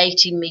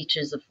 80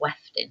 meters of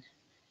wefting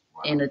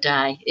in a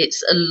day,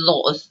 it's a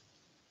lot of,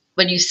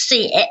 when you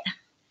see it,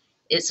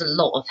 it's a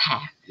lot of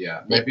hair.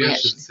 Yeah, maybe I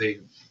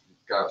should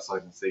go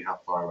outside and see how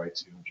far away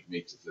 200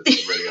 meters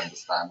is to really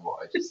understand what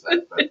I just said.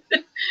 But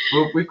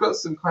well, we've got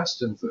some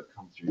questions that have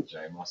come through,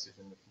 Jane, whilst you've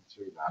been looking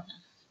through that.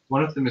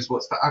 One of them is,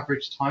 what's the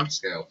average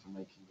timescale for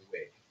making the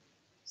wig?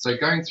 So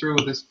going through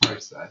all this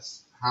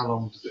process, how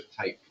long does it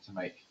take to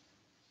make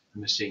a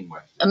machine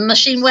wefted? A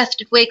machine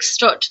wefted wig,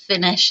 start to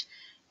finish.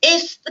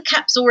 If the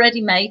cap's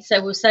already made,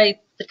 so we'll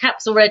say the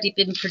cap's already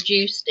been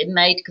produced and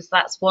made, because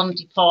that's one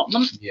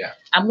department. Yeah.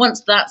 And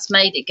once that's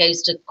made, it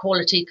goes to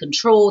quality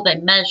control. They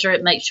measure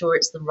it, make sure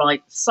it's the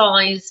right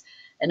size,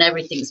 and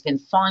everything's been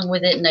fine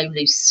with it, no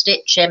loose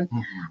stitching.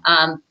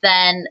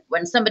 Then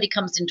when somebody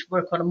comes into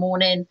work on a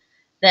morning,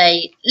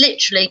 they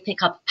literally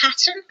pick up a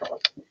pattern.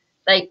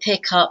 They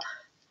pick up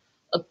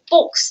a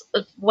box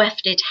of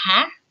wefted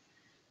hair,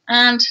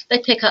 and they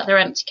pick up their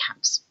empty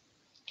caps.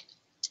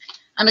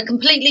 And a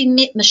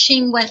completely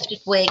machine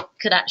wefted wig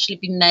could actually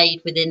be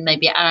made within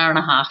maybe an hour and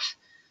a half,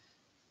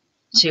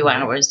 2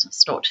 hours,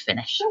 start to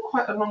finich. Still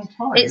quite a long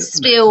time. It's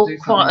still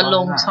quite a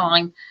long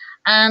time.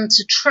 And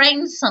to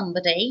train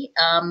somebody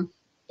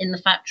in the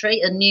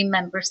factory, a new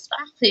member of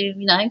staff who,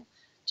 you know,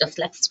 just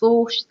left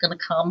school, she's going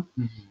to come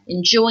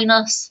and join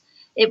us,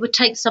 it would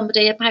take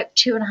somebody about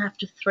 2.5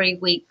 to 3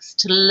 weeks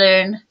to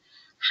learn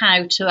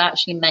how to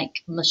actually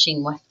make a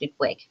machine wefted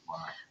wig.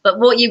 Wow. But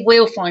what you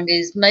will find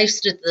is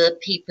most of the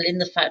people in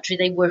the factory,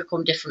 they work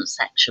on different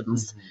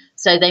sections.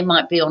 So they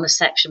might be on a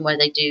section where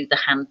they do the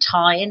hand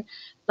tying.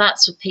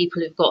 That's for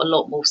people who've got a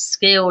lot more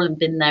skill and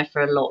been there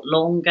for a lot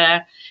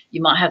longer.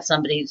 You might have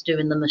somebody who's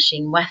doing the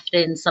machine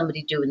wefting,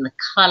 somebody doing the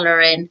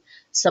colouring,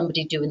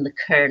 somebody doing the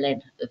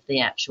curling of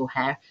the actual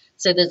hair.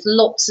 So there's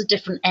lots of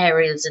different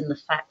areas in the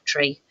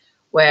factory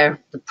where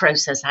the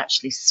process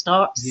actually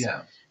starts,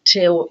 Yeah.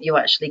 till you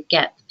actually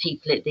get the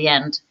people at the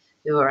end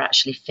who are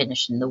actually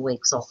finishing the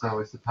wigs off. So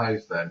I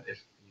suppose then, if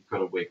you've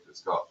got a wig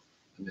that's got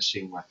a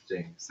machine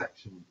wefting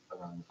section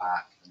around the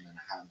back and then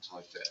a hand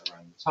tie bit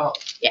around the top,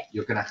 yeah,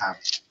 you're going to have,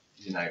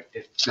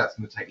 that's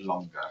going to take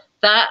longer.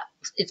 That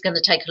is going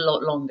to take a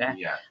lot longer.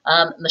 Yeah.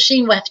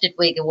 Machine wefted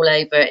wig all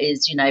over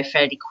is,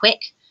 fairly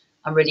quick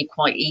and really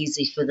quite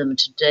easy for them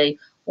to do.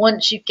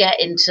 Once you get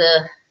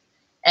into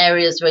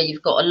areas where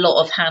you've got a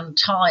lot of hand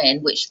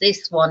tying, which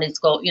this one has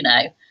got,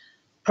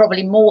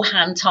 probably more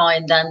hand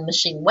tying than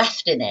machine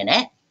wefting in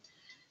it,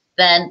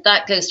 then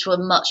that goes to a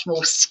much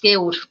more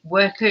skilled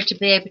worker to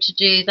be able to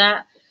do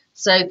that.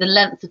 So the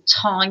length of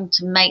time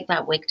to make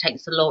that wig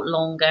takes a lot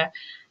longer.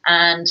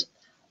 And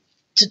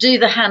to do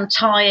the hand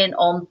tying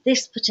on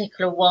this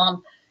particular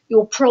one,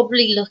 you're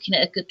probably looking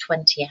at a good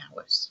 20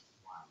 hours.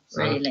 Wow.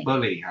 So really. A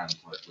fully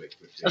hand-tied wig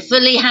would be a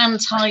fully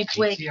hand-tied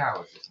wig. 80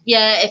 hours.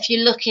 Yeah, if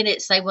you're looking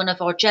at, say, one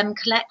of our gem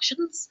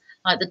collections,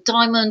 like the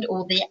diamond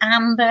or the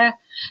amber,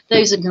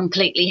 those are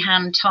completely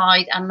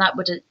hand-tied, and that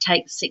would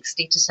take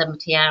 60 to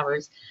 70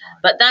 hours. Right.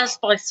 But that's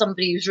by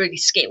somebody who's really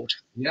skilled.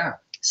 Yeah.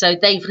 So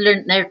they've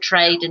learnt their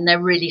trade, and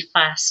they're really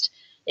fast,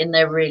 and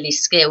they're really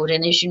skilled.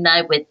 And as you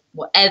know, with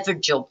whatever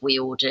job we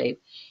all do,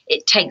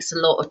 it takes a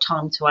lot of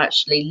time to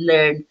actually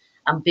learn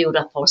and build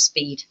up our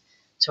speed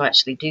to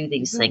actually do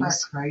these things.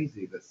 That's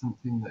crazy. That's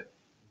something that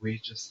we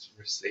just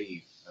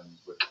receive and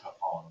would put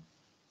on.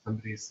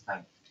 Somebody's spent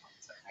up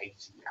to 80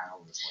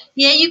 hours.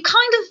 Yeah, you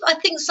kind of, I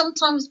think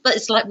sometimes, but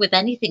it's like with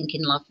anything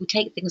in life, we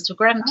take things for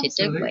granted,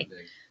 Absolutely. don't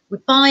we? We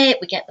buy it,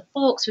 we get the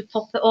box, we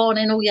pop it on,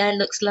 and oh yeah, it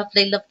looks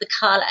lovely, love the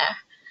colour.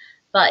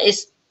 But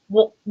it's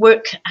what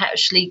work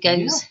actually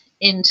goes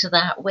into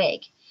that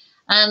wig.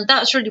 And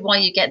that's really why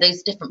you get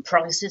those different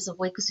prices of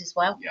wigs as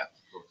well. Yeah,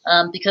 of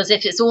course. Because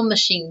if it's all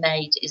machine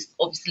made, it's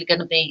obviously going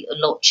to be a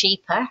lot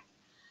cheaper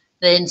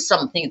than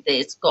something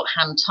that's got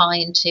hand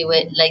tying to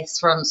it, lace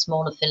fronts,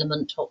 smaller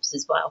filament tops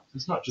as well.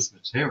 It's not just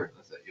material,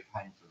 is it? You're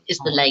paying for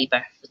It's the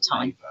labour, the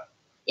time. Labour,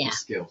 yeah. The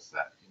skill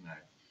set, you're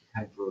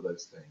paying for all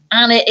those things.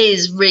 And it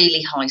is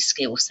really high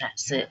skill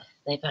sets that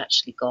they've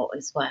actually got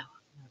as well.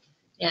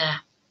 Yeah,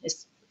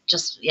 it's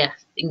just,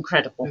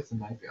 incredible. It's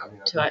amazing. I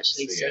mean, to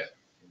actually see it.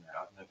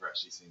 I've never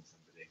actually seen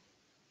somebody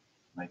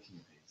making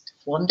these.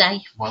 One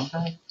day. One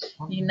day.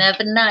 You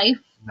never know.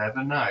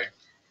 Never know.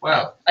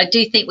 Well, I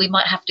do think we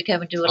might have to go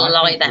and do a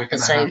live episode. We're going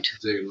to have to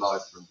do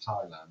live from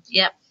Thailand.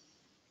 Yep.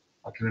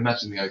 I can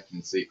imagine the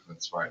opening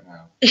sequence right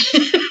now.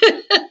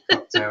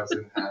 Cocktails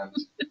in hand.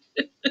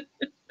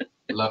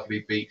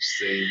 Lovely beach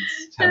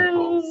scenes,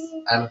 temples,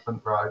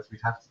 elephant rides.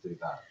 We'd have to do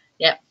that.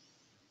 Yep.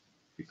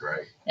 Be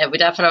great. Yeah,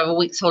 we'd have to have a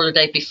week's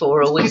holiday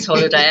before or a week's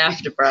holiday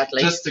after,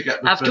 Bradley. Just to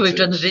get the after we've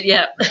done the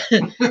video.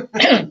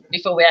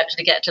 Before we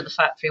actually get to the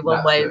factory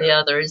one way or the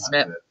other, isn't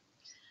it?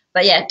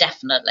 But yeah,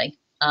 definitely.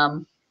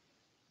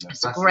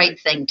 It's a great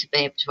thing to be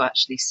able to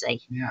actually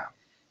see. Yeah.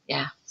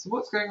 Yeah. So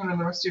what's going on in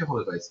the rest of your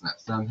holiday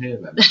snaps down here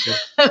then?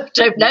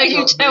 Don't know,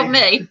 you tell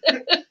me.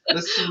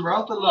 There's some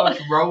rather large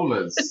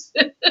rollers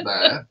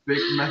there, big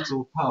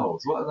metal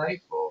poles. What are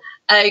they for?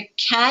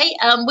 Okay,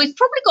 we've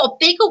probably got a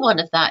bigger one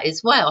of that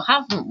as well,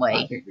 haven't we?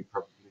 I think we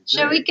probably do.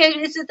 Shall we go,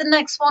 is it the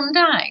next one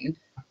down?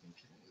 I think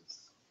it is.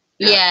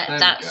 Yeah,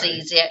 that's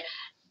easier.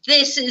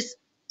 This is,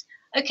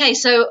 okay,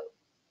 so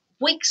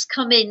wigs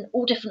come in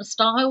all different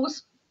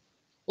styles,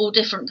 all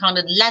different kind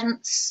of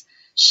lengths,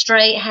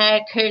 straight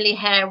hair, curly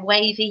hair,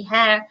 wavy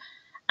hair.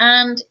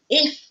 And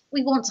if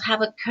we want to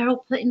have a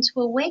curl put into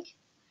a wig,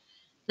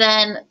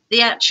 then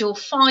the actual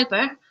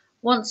fibre,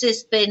 once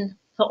it's been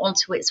put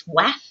onto its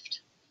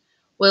weft,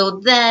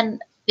 will then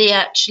be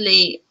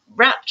actually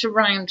wrapped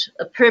around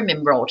a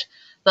perming rod.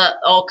 But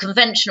our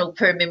conventional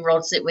perming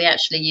rods that we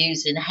actually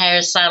use in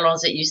hair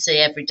salons that you see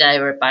every day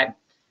are about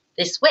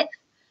this width.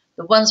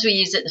 The ones we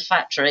use at the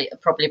factory are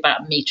probably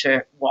about 1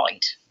 metre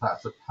wide.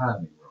 That's a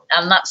perming rod.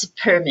 And that's a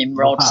perming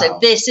rod. Wow. So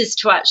this is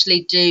to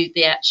actually do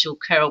the actual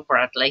curl,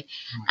 Bradley.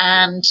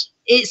 And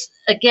it's,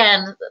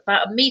 again,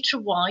 about 1 metre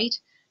wide.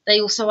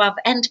 They also have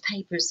end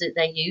papers that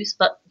they use,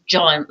 but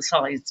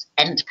giant-sized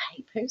end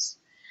papers.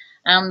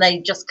 And they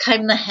just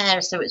comb the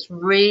hair so it's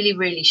really,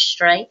 really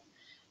straight.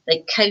 They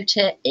coat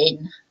it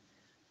in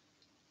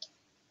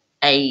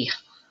a...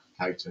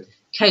 Coat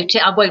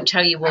it. I won't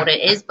tell you what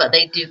it is, but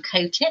they do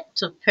coat it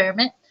to perm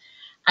it.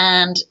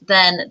 And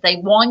then they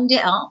wind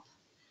it up.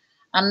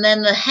 And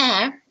then the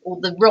hair, or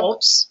the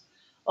rods,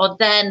 are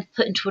then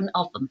put into an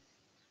oven.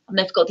 And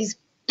they've got these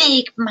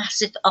big,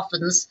 massive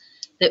ovens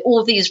that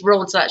all these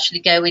rods actually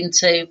go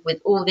into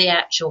with all the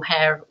actual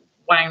hair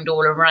wound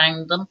all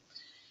around them.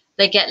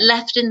 They get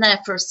left in there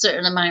for a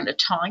certain amount of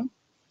time.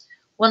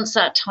 Once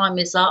that time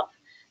is up,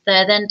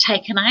 they're then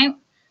taken out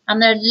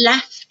and they're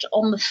left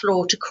on the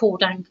floor to cool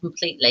down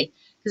completely.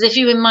 Because if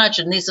you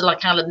imagine, these are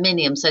like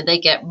aluminium, so they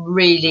get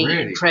really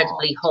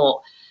incredibly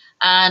hot.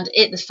 And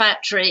at the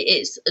factory,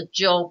 it's a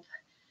job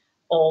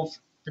of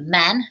the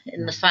men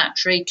in the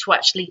factory to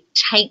actually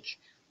take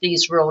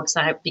these rods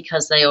out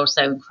because they are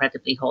so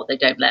incredibly hot. They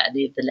don't let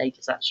any of the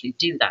ladies actually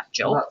do that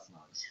job. Well, that's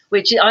nice.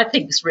 which I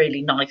think is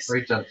really nice.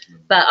 Very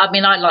gentleman. But I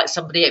mean, I like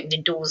somebody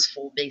opening doors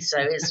for me, so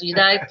it's, you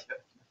know,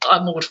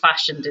 I'm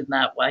old-fashioned in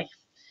that way.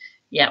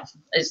 Yeah,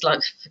 it's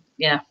like,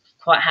 yeah,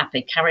 quite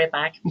happy. Carry a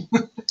bag.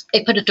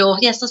 Open a door.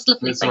 Yes, that's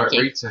lovely. It's Thank right.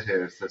 you. Rita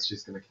here says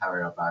she's going to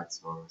carry our bags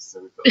for us,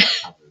 so we've got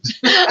that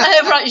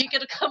covered. Oh, right, you're going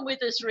to come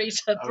with us,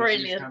 Rita. Oh,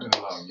 Brilliant. she's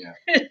coming along,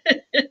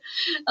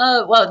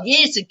 yeah. Well,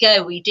 years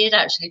ago, we did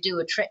actually do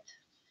a trip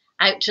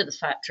out to the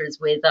factories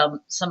with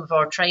some of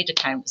our trade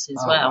accounts as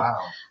well.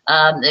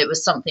 Wow. It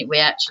was something we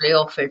actually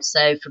offered,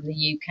 so from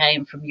the UK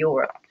and from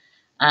Europe.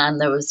 And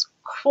there was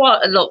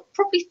quite a lot,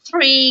 probably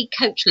 3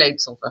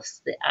 coachloads of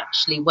us that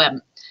actually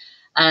went,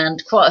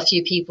 and quite a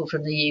few people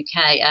from the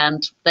UK,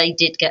 and they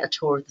did get a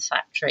tour of the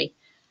factory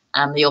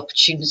and the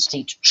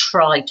opportunity to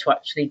try to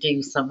actually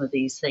do some of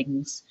these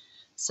things.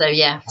 So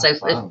yeah,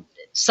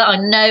 so I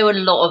know a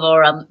lot of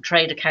our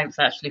trade accounts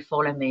actually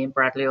follow me and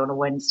Bradley on a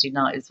Wednesday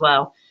night as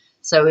well.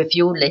 So if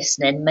you're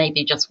listening,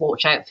 maybe just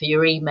watch out for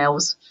your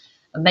emails,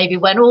 and maybe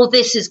when all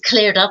this is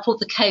cleared up, all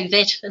the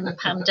COVID and the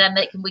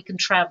pandemic, and we can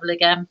travel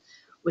again,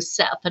 we'll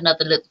set up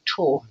another little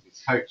tour.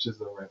 Coaches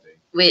already.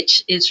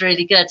 Which is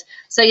really good.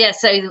 So yeah,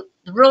 so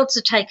the rods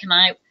are taken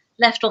out,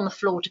 left on the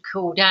floor to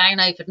cool down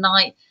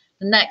overnight.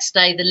 The next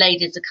day, the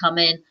ladies will come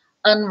in,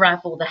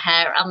 unravel the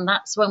hair, and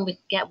that's when we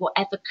get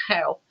whatever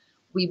curl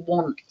we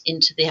want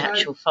into the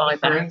actual fibre.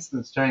 For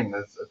instance, Jane,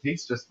 there's a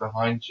piece just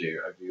behind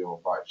you over your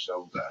right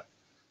shoulder.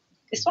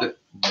 This one?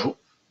 Nope.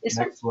 This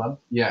Next one?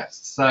 Yes.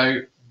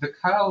 So the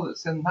curl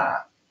that's in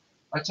that,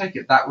 I take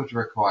it that would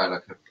require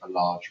like a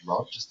large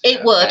rod just to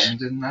get a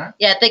bend in there?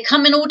 Yeah, they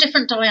come in all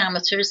different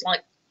diameters,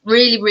 like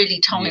really,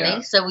 really tiny. Yeah.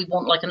 So we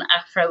want like an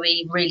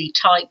afro-y, really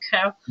tight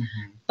curl.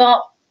 Mm-hmm.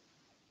 But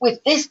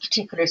with this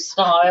particular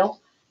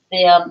style,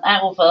 the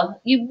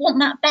Alva, you want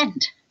that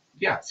bend.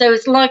 Yeah. So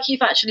it's like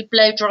you've actually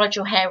blow dried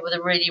your hair with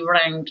a really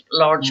round,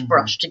 large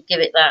brush to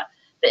give it that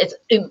bit of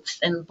oomph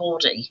in the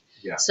body.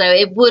 Yeah. So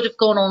it would have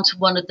gone on to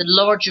one of the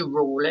larger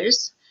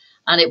rollers,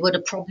 and it would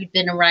have probably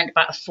been around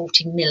about a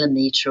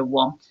 40mm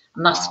one,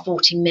 and that's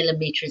 40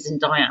 millimeters in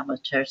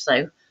diameter.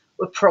 So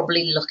we're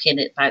probably looking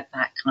at about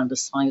that kind of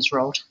size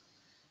rod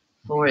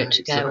for it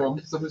to go on.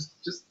 Because I was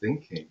just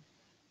thinking,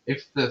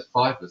 if the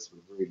fibres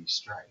were really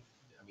straight,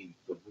 I mean,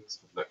 the wigs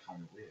would look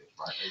kind of weird,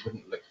 right? They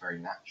wouldn't look very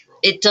natural.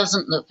 It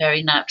doesn't look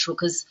very natural,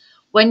 because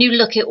when you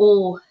look at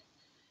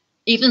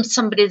even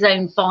somebody's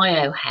own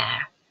bio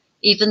hair,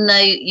 even though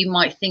you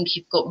might think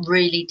you've got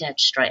really dead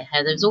straight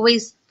hair, there's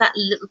always that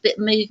little bit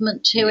of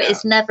movement to it.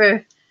 It's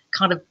never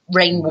kind of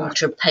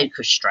rainwater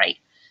poker straight.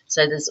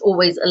 So there's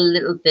always a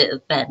little bit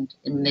of bend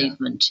in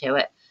movement to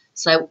it.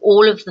 So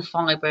all of the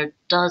fibre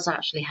does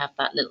actually have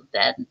that little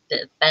bit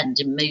of bend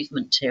in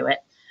movement to it.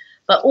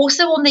 But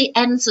also on the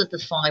ends of the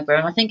fibre,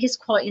 and I think it's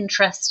quite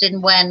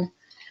interesting when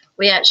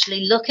we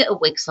actually look at a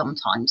wig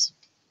sometimes,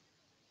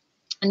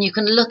 and you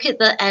can look at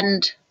the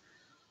end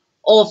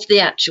of the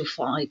actual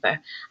fibre,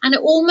 and it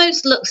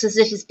almost looks as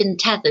if it's been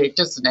tethered,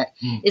 doesn't it?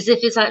 As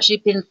if it's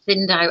actually been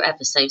thinned out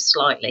ever so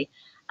slightly.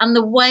 And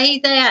the way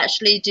they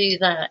actually do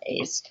that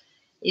is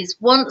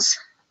once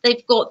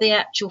they've got the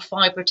actual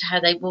fibre to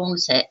how they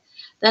want it,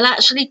 they'll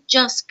actually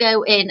just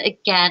go in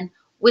again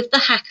with the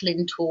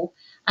hackling tool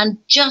and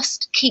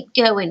just keep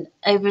going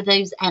over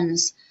those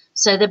ends.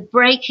 So they're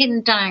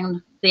breaking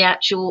down the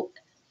actual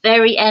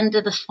very end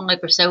of the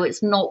fibre, so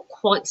it's not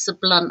quite so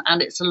blunt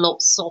and it's a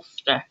lot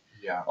softer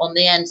on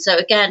the end. So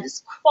again,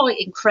 it's quite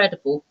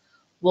incredible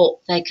what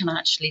they can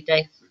actually do.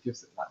 So it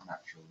gives it that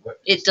natural look.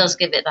 It does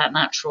give it that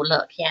natural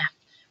look, yeah,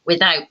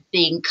 without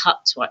being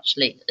cut to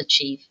actually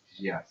achieve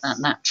that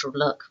natural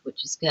look,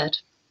 which is good.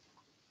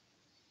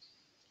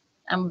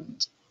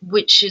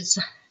 Which is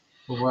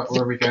where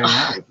are we going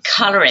now?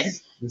 Colouring.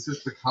 This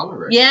is the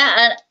colouring.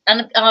 Yeah,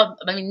 and I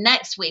mean,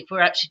 next week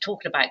we're actually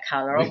talking about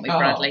colour, aren't we,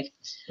 Bradley?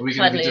 Are we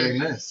going to be doing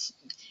this?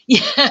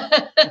 Yeah,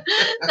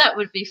 that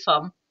would be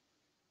fun.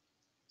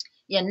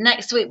 Yeah,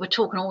 next week we're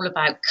talking all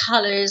about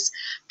colours,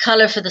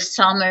 colour for the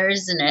summer,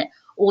 isn't it?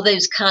 All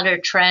those colour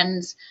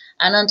trends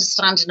and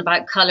understanding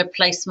about colour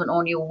placement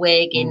on your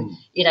wig. And,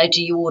 you know,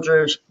 do you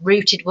order a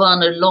rooted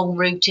one, a long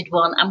rooted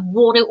one, and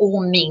what it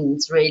all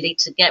means really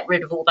to get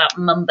rid of all that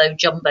mumbo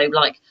jumbo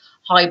like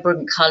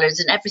hybrid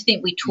colours and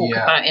everything we talk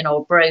about in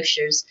our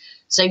brochures.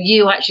 So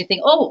you actually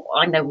think, oh,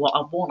 I know what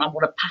I want. I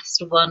want a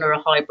pastel one or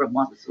a hybrid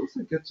one. It's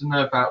also good to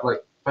know about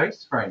like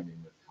face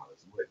framing with colours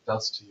and what it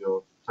does to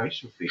your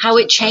facial features. How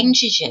it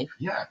changes you.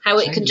 Yeah. How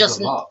it can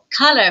just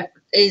colour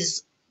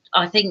is,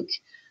 I think,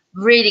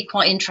 really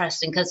quite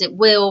interesting, because it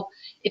will,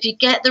 if you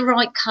get the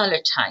right colour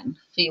tone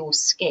for your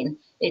skin,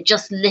 it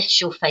just lifts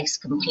your face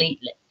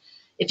completely.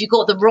 If you've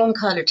got the wrong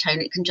colour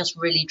tone, it can just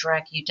really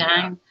drag you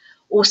down.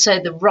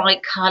 Also, the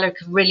right colour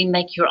can really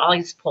make your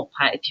eyes pop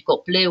out. If you've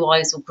got blue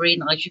eyes or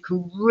green eyes, you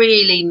can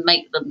really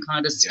make them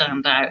kind of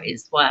stand out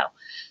as well.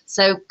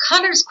 So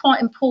colour is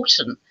quite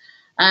important.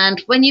 And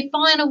when you're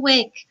buying a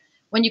wig,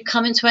 when you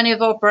come into any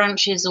of our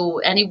branches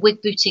or any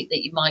wig boutique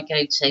that you might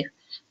go to,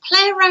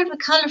 play around with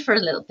colour for a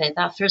little bit,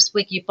 that first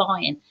wig you're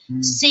buying.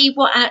 See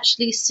what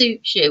actually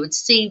suits you and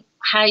see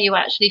how you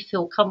actually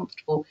feel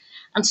comfortable.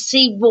 and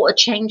see what a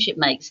change it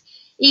makes.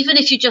 Even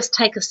if you just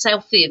take a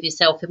selfie of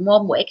yourself in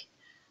one wig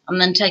and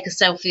then take a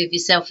selfie of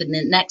yourself in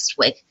the next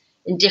wig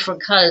in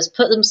different colours,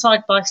 put them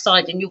side by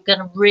side, and you're going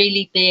to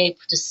really be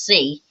able to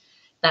see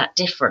that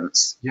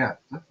difference. Yeah,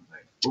 definitely.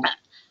 Well,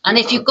 and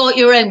if you've got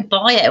your own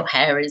bio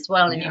hair as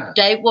well, and Yeah. you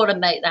don't want to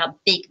make that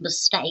big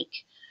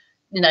mistake,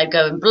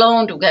 going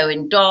blonde or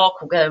going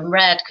dark or going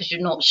red because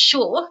you're not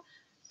sure,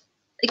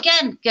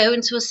 again, go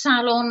into a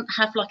salon,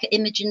 have like an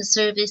imaging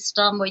service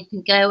done where you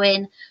can go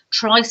in,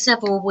 try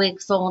several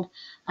wigs on,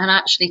 and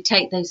actually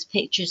take those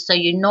pictures so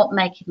you're not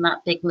making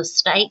that big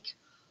mistake.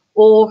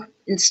 Or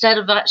instead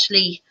of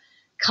actually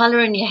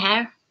colouring your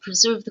hair,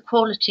 preserve the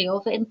quality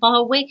of it and buy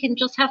a wig and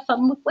just have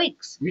fun with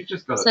wigs. You've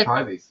just got to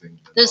try these things.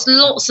 There's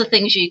lots of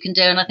things you can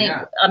do, and I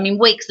think,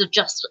 wigs are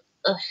just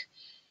a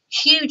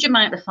huge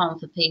amount of fun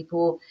for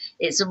people.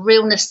 It's a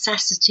real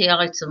necessity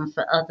item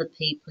for other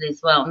people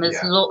as well, and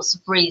there's lots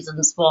of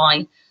reasons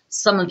why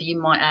some of you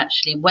might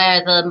actually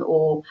wear them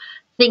or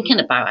thinking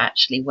about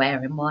actually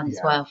wearing one as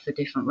well for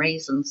different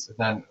reasons. But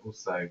then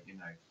also,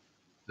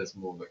 there's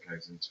more that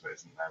goes into it,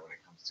 isn't there, when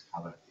it comes to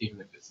colour?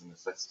 Even if it's a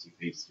necessity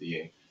piece for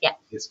you,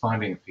 it's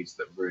finding a piece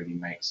that really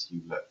makes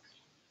you look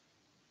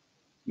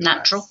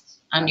natural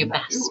and your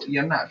best.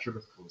 Yeah, natural,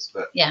 of course,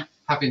 but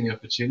having the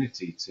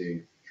opportunity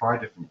to try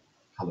different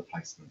colour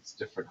placements,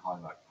 different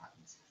highlight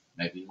patterns.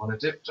 Maybe you want a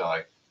dip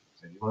dye,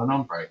 maybe you want an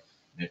ombre,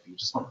 maybe you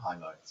just want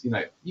highlights.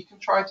 You can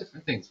try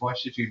different things. Why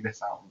should you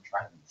miss out on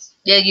trends?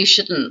 Yeah, you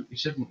shouldn't. You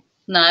shouldn't.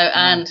 No,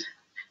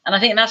 and I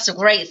think that's a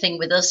great thing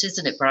with us,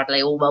 isn't it,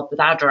 Bradley? All well with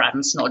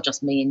Aderans, not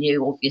just me and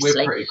you,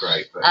 obviously. We're pretty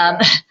great,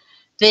 but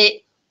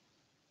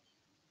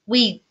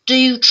we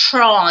do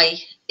try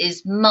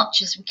as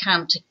much as we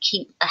can to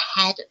keep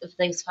ahead of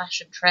those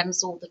fashion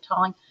trends all the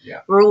time.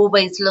 Yeah. We're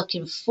always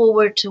looking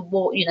forward to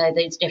what,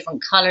 those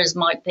different colours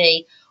might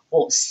be,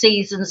 what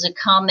seasons are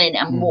coming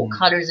and what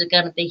colours are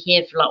going to be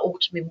here for like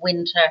autumn and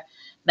winter,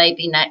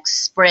 maybe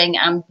next spring.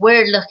 And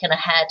we're looking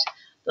ahead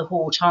the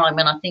whole time.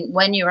 And I think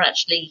when you're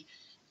actually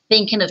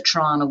thinking of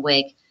trying a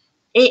wig,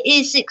 it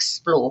is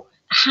explore.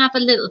 Have a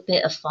little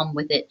bit of fun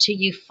with it till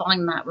you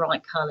find that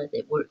right colour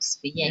that works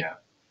for you. Yeah.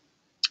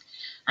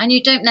 And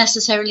you don't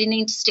necessarily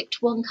need to stick to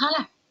one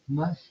colour.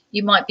 No.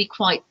 You might be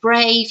quite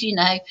brave, you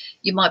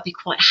might be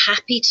quite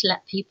happy to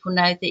let people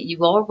know that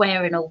you are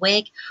wearing a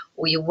wig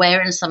or you're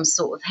wearing some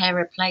sort of hair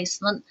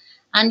replacement,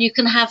 and you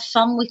can have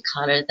fun with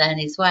colour then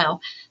as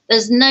well.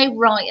 There's no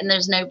right and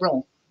there's no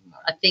wrong. No.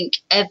 I think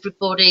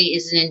everybody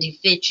is an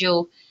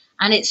individual,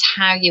 and it's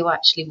how you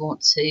actually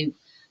want to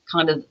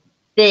kind of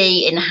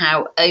be and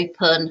how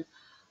open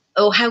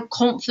or how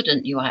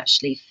confident you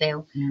actually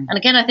feel. And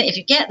again, I think if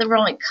you get the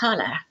right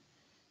colour,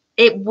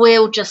 it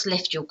will just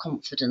lift your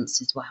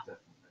confidence as well.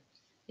 Definitely.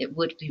 It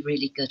would be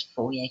really good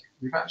for you.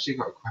 We've actually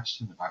got a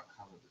question about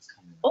colour that's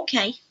coming.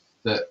 Okay.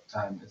 That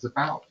is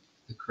about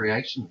the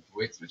creation of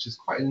wigs, which is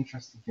quite an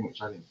interesting thing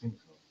which I didn't think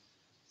of.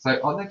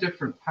 So are there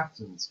different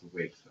patterns for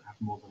wigs that have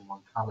more than one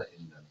colour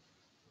in them,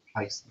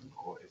 replacement,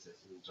 or is it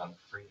all done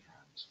freehand?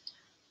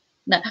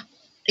 No.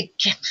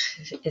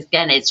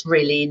 Again, it's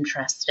really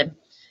interesting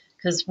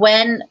because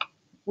when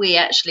we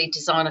actually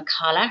design a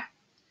colour,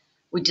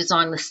 we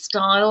design the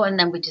style and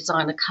then we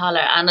design the colour.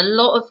 And a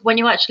lot of, when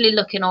you actually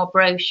look in our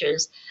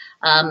brochures,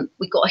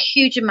 we've got a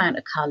huge amount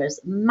of colours,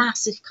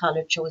 massive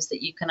colour choice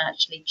that you can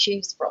actually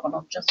choose from. And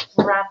I'll just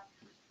grab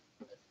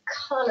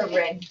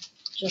colouring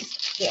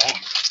just here.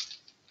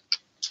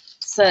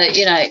 So,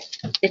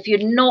 if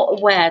you're not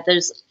aware,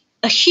 there's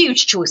a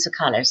huge choice of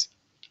colours.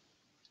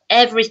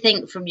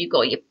 Everything from, you've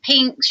got your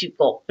pinks, you've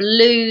got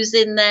blues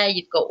in there,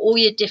 you've got all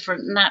your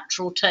different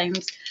natural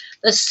tones.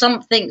 There's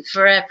something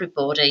for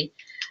everybody.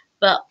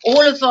 But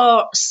all of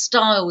our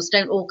styles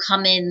don't all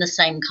come in the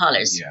same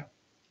colours. Yeah.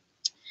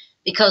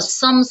 Because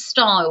some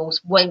styles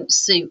won't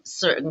suit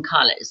certain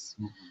colours.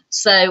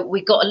 So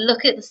we've got to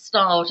look at the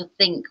style to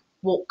think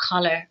what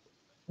colour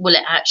will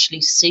it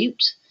actually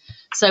suit.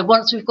 So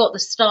once we've got the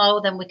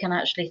style, then we can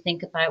actually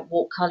think about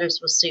what colours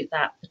will suit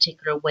that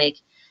particular wig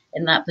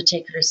in that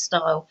particular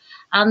style.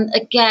 And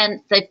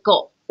again, they've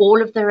got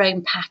all of their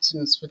own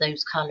patterns for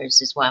those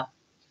colours as well.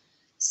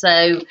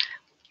 So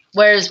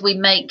whereas we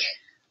make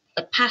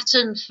a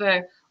pattern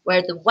for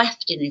where the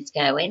wefting is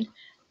going,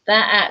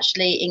 that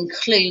actually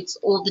includes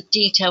all the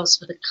details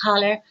for the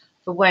colour,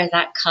 for where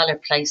that colour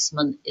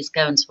placement is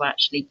going to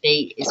actually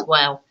be as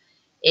well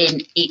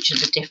in each of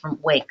the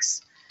different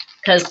wigs.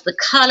 Because the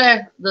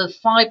colour, the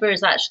fibre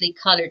is actually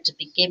coloured to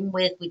begin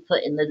with. We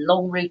put in the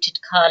long rooted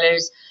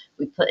colours,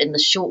 we put in the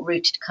short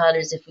rooted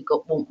colours if we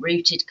want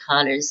rooted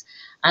colours,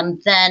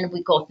 and then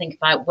we've got to think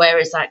about where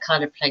is that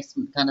colour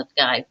placement going to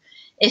go.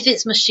 If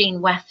it's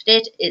machine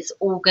wefted, it's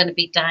all going to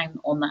be down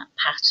on that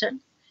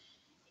pattern.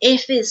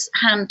 If it's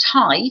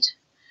hand-tied,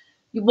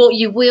 what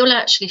you will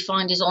actually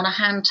find is on a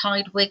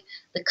hand-tied wig,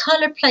 the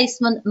colour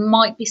placement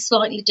might be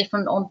slightly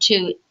different on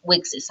two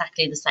wigs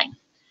exactly the same.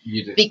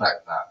 You'd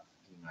expect that,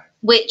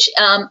 Which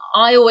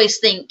I always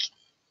think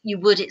you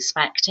would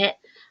expect it.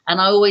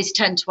 And I always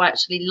tend to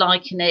actually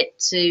liken it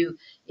to,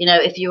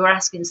 if you were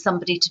asking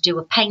somebody to do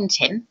a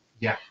painting,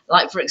 Yeah.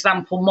 Like, for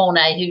example,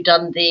 Monet, who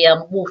done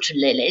the water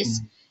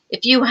lilies.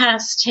 If you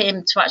asked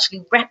him to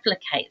actually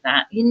replicate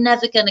that, you're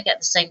never going to get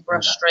the same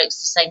brush strokes,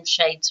 the same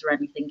shades or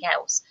anything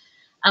else.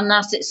 And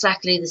that's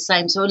exactly the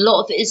same. So a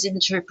lot of it is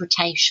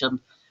interpretation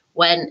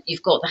when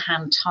you've got the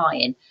hand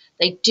tying.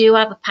 They do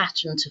have a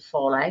pattern to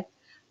follow,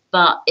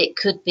 but it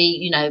could be,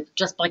 you know,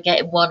 just by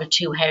getting 1 or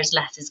 2 hairs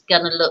less, it's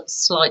going to look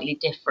slightly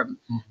different,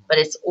 but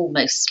it's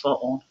almost spot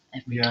on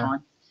every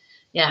time.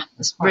 Yeah,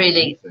 it's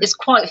really, amazing. It's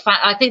quite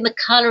I think the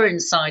colour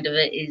inside of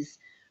it is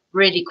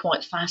really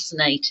quite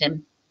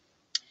fascinating,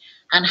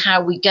 and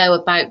how we go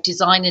about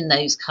designing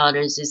those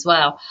colours as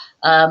well.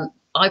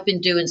 I've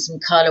been doing some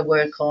colour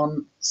work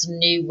on some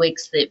new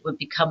wigs that would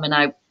be coming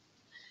out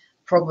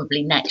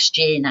probably next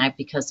year now.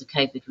 Because of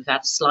COVID, we've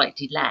had a slight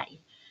delay.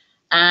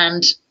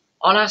 And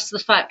I'll ask the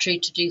factory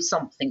to do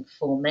something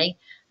for me.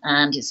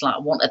 And it's like, I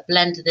want a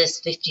blend of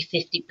this,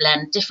 50-50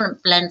 blend,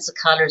 different blends of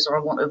colours, or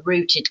I want a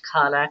rooted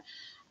colour.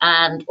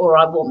 Or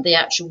I want the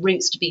actual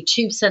roots to be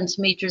 2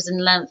 centimetres in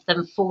length,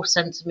 then 4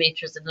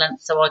 centimetres in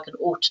length, so I can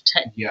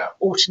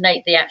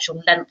alternate the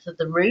actual length of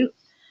the root.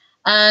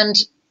 And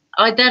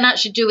I then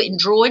actually do it in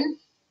drawing.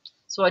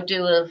 So I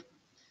do a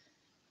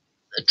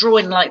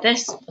drawing like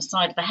this, the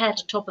side of the head,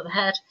 the top of the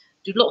head,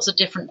 do lots of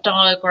different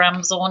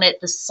diagrams on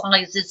it, the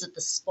sizes of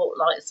the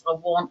spotlights I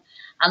want,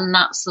 and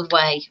that's the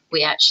way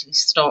we actually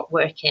start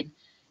working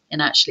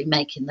in actually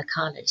making the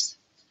colours.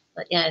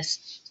 But yeah,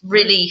 it's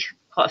really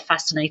quite a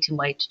fascinating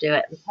way to do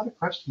it. I've had a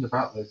question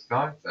about those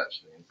guides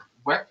actually.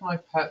 Where can I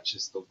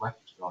purchase the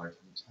weft guide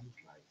and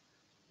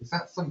template? Is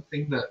that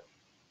something that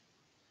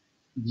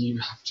you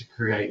have to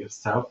create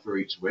yourself for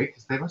each wig?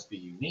 Because they must be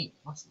unique,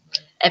 mustn't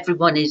they?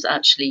 Everyone is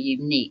actually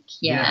unique,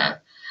 yeah.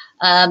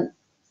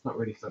 It's not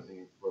really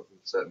something, well, we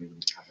certainly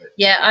wouldn't have it.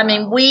 Yeah, I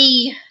mean,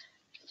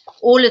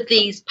 all of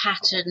these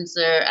patterns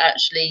are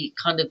actually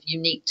kind of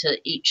unique to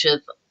each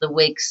of the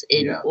wigs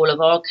in all of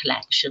our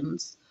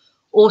collections.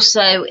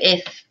 Also,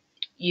 if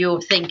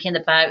you're thinking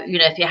about, you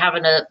know, if you're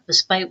having a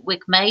bespoke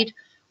wig made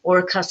or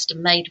a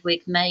custom made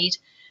wig made,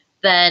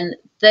 then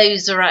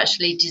those are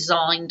actually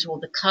designed, or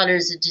the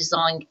colours are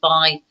designed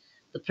by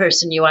the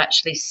person you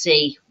actually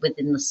see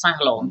within the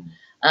salon.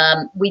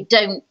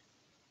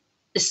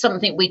 It's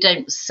something we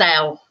don't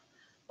sell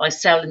by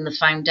selling the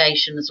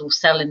foundations or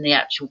selling the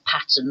actual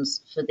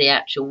patterns for the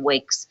actual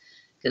wigs,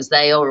 because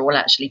they are all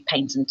actually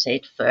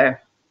patented for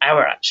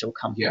our actual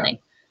company. Yeah.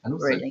 And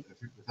also, really,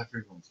 with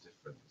everyone's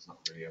different. It's not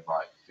really a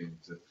right thing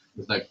to.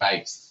 There's no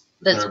base.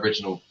 There's no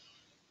original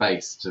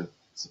base to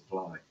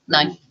supply.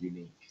 They're all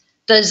unique.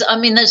 There's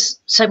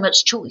so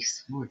much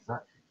choice. Oh,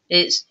 exactly.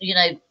 It's, you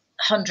know,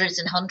 hundreds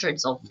and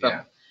hundreds of them.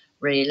 Yeah.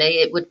 Really,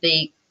 it would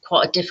be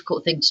quite a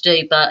difficult thing to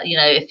do. But you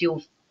know, if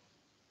you're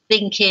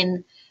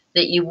thinking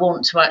that you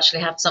want to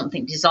actually have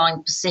something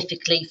designed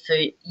specifically for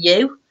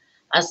you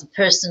as the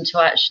person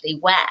to actually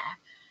wear,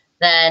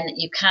 then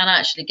you can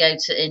actually go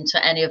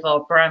into any of our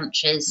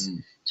branches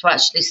to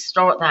actually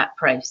start that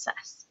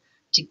process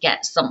to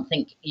get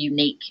something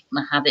unique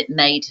and have it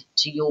made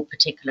to your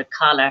particular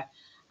colour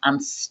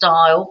and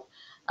style,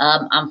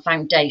 and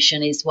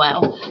foundation as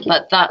well.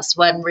 But that's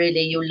when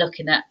really you're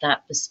looking at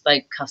that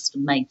bespoke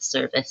custom made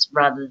service,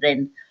 rather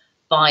than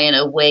buying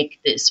a wig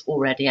that's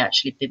already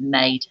actually been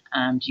made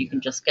and you can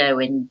just go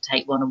in and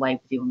take one away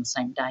with you on the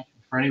same day.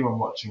 For anyone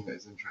watching that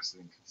is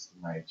interested in custom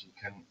made, you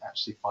can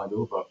actually find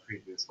all of our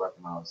previous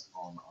webinars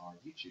on our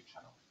YouTube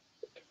channel.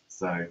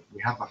 So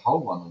we have a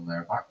whole one on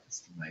there about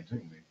custom made,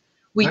 don't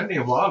we? Only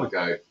a while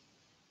ago,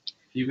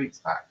 a few weeks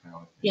back now, I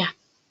think. Yeah.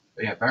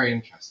 But yeah, very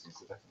interesting,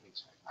 so definitely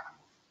check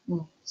that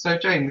out. So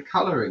Jane, the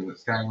colouring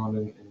that's going on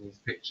in these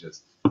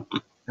pictures, am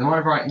I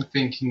right in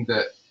thinking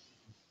that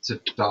to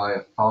dye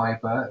a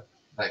fibre,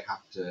 they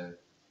have to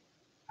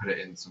put it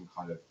in some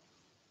kind of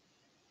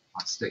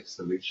plastic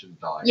solution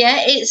dye? Yeah,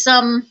 it's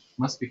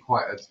must be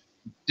quite a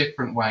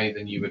different way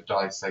than you would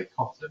dye, say,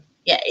 cotton.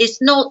 Yeah,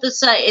 it's not the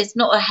same. It's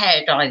not a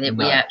hair dye that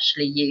we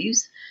actually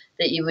use,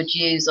 that you would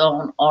use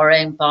on our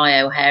own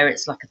bio hair.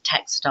 It's like a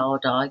textile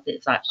dye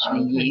that's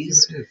actually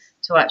used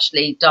to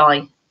actually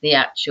dye the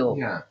actual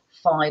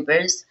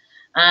fibres.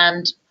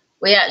 And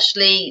we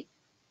actually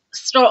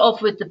start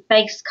off with the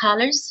base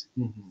colours.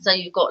 So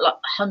you've got like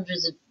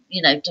hundreds of,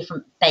 you know,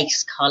 different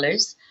base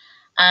colours.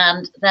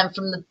 And then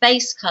from the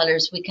base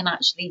colours, we can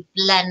actually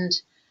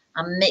blend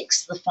and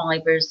mix the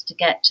fibres to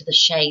get to the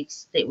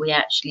shades that we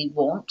actually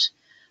want.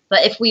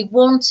 But if we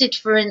wanted,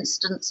 for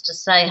instance, to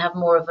say have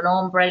more of an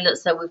ombre,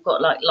 let's say we've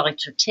got like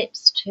lighter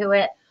tips to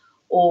it,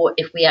 or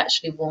if we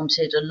actually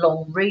wanted a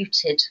long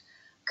rooted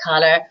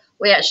colour,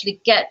 we actually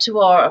get to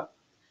our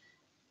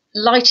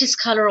lightest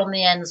colour on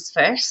the ends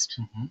first,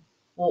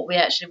 what we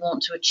actually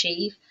want to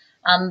achieve.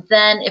 And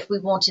then if we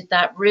wanted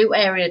that root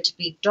area to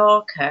be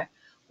darker,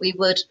 we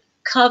would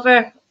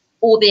cover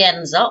all the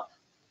ends up.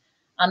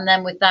 And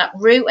then with that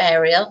root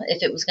area,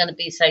 if it was going to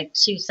be, say,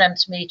 2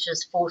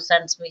 centimetres, 4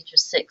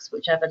 centimetres, 6,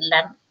 whichever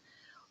length,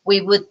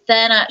 we would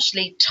then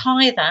actually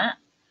tie that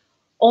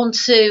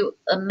onto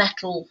a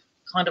metal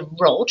kind of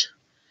rod.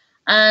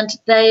 And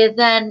they are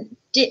then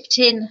dipped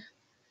in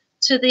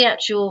to the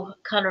actual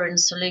colouring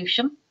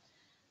solution,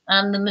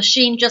 and the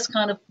machine just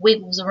kind of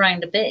wiggles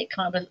around a bit, it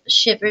kind of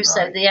shivers,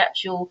 so the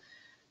actual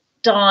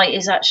dye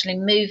is actually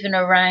moving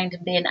around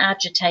and being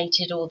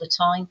agitated all the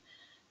time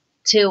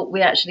till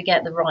we actually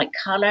get the right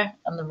colour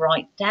and the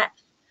right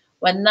depth.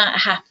 When that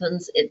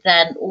happens, it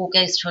then all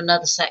goes to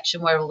another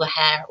section where all the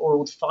hair or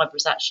all the fibre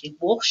is actually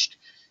washed,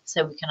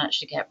 so we can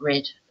actually get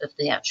rid of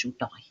the actual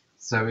dye.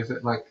 So is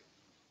it like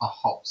a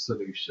hot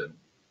solution?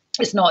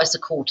 It's not, it's a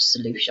cold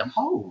solution.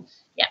 Cold?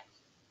 Yeah.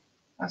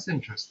 That's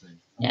interesting.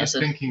 I'm Yeah, just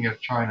thinking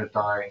of try to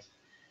dye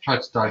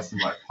some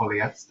like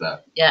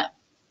polyester. Yeah.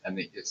 And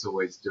it's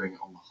always doing it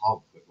on the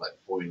hob with like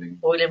boiling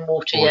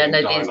water. Yeah, no,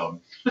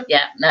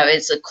 yeah, no,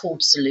 it's a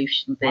cold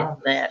solution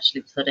they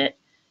actually put it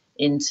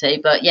into.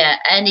 But yeah,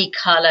 any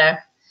colour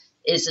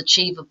is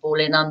achievable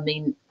in. I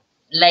mean,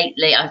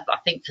 lately, I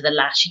think for the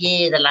last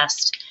year, the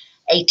last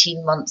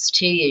 18 months,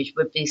 2 years,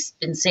 we've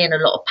been seeing a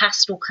lot of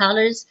pastel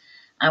colours,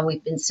 and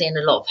we've been seeing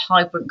a lot of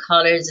vibrant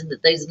colours, and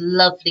those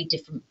lovely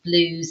different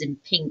blues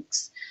and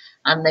pinks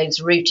and those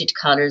rooted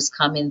colours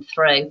coming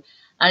through.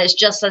 And it's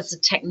just as the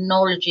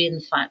technology in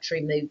the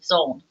factory moves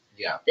on,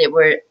 that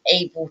we're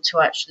able to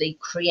actually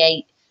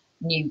create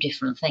new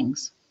different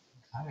things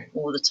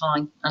all the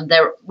time. And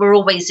we're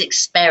always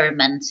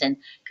experimenting,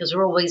 because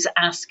we're always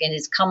asking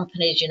as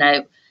companies, you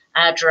know,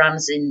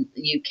 Aderans in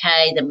the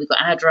UK, then we've got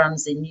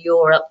Aderans in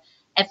Europe.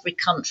 Every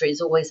country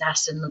is always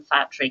asking the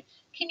factory,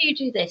 can you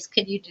do this?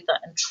 Can you do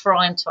that? And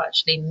trying to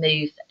actually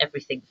move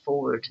everything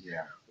forward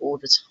all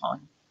the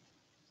time.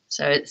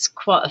 So it's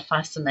quite a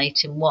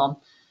fascinating one.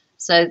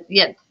 So,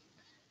 yeah,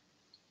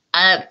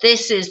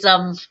 this is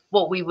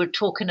what we were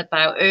talking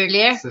about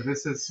earlier. So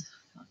this is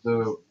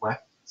the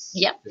wefts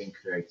being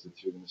created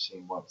through the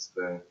machine once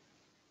the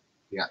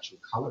actual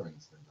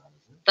colouring's been done,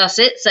 is it? That's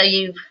it. So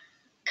you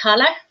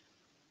colour,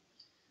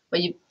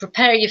 well, you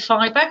prepare your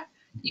fibre,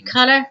 you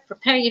colour,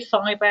 prepare your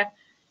fibre,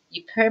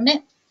 you perm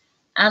it,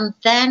 and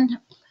then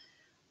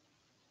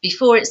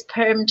before it's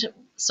permed,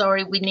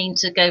 we need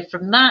to go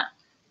from that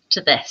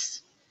to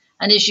this.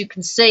 And as you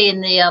can see in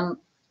the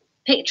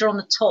picture on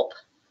the top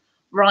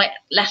right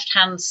left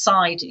hand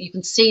side, you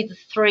can see the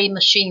 3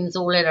 machines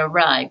all in a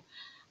row,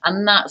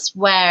 and that's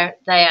where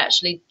they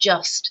actually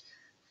just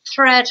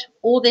thread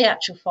all the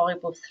actual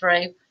fibre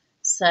through,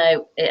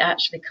 so it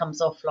actually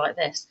comes off like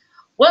this.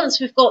 Once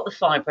we've got the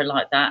fibre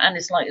like that, and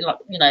it's like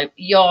you know,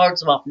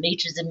 yards of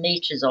meters and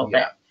meters of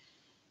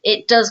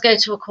it does go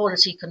to a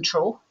quality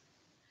control,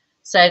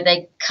 so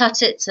they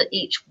cut it to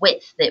each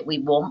width that we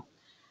want,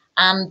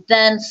 and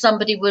then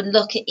somebody would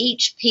look at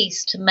each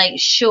piece to make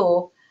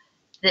sure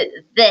that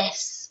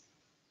this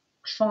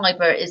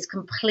fibre is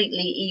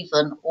completely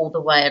even all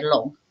the way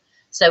along.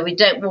 So we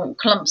don't want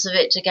clumps of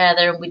it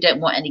together, and we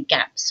don't want any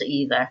gaps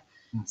either.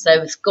 So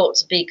it's got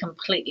to be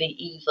completely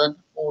even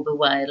all the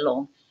way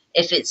along.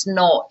 If it's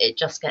not, it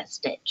just gets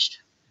stitched,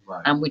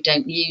 and we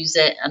don't use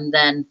it, and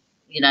then,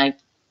 you know,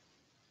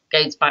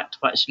 goes back to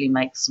actually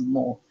make some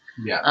more.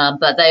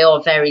 But they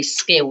are very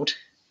skilled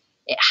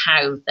at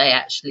how they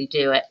actually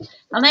do it,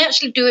 and they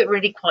actually do it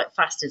really quite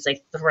fast as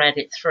they thread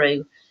it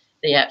through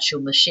the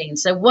actual machine.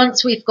 So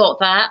once we've got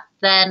that,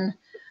 then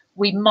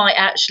we might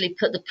actually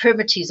put the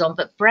primitives on,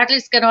 but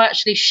Bradley's going to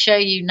actually show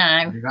you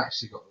now We've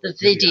actually got the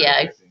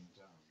video.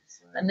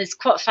 And it's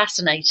quite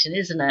fascinating,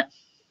 isn't it?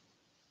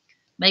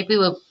 Maybe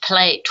we'll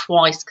play it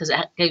twice because it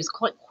goes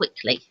quite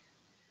quickly.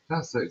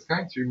 So it's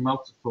going through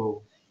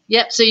multiple.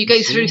 Yep, so you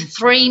go through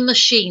 3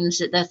 machines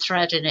that they're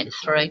threading it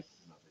through.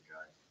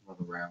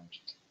 Another round.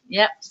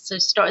 Yep, so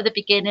start at the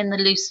beginning, the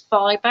loose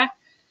fibre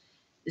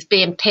is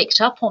being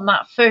picked up on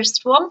that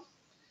first one,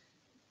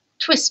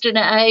 twisting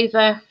it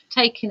over,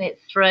 taking it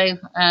through,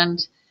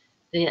 and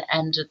the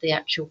end of the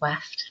actual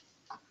weft.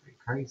 Pretty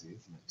crazy,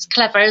 isn't it? It's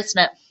clever,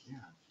 isn't it? Yeah.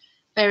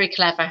 Very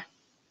clever.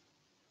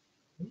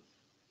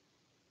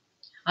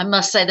 I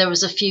must say there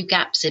was a few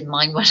gaps in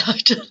mine when I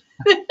did.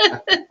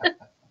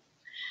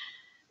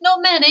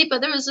 Not many,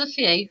 but there was a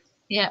few.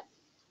 Yeah.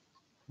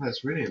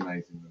 That's really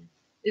amazing.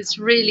 It's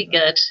really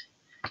good.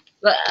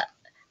 But,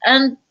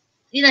 and,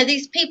 you know,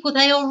 these people,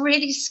 they are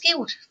really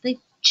skilled. They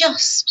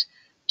just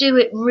do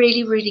it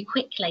really, really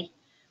quickly.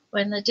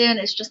 When they're doing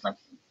it, it's just like,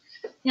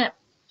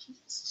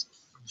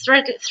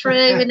 thread it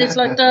through, and it's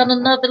like done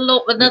another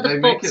lot,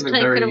 another box taken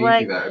very away.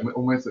 Easy, though. It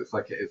almost looks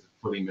like it is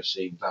fully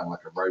machined done,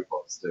 like a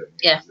robot's doing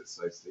it. Yeah. Because it's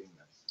so seamless.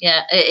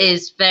 Yeah, it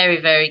is very,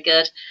 very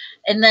good.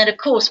 And then, of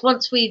course,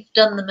 once we've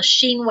done the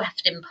machine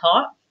wefting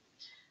part,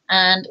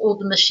 and all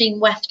the machine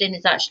wefting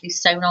is actually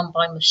sewn on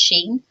by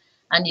machine,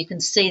 and you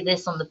can see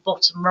this on the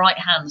bottom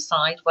right-hand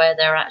side where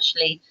they're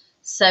actually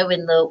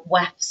sewing the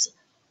wefts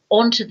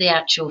onto the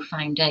actual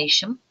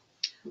foundation.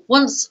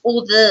 Once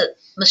all the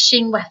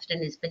machine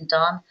wefting has been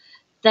done,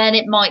 then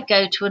it might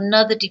go to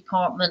another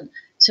department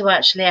to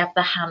actually have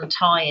the hand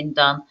tying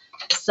done.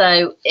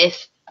 So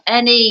if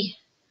any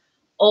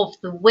of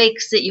the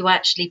wigs that you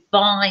actually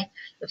buy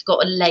have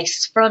got a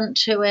lace front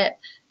to it,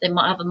 they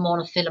might have a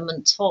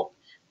monofilament top,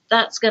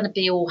 that's going to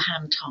be all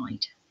hand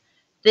tied.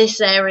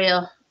 This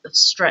area of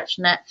stretch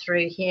net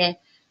through here,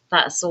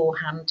 that's all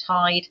hand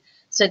tied.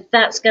 So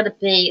that's going to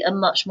be a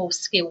much more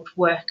skilled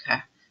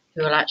worker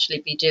who will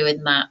actually be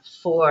doing that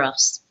for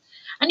us.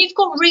 And you've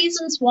got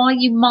reasons why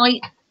you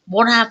might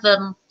want to have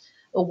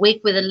a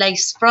wig with a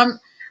lace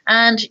front,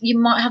 and you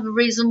might have a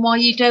reason why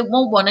you don't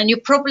want one. And you're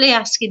probably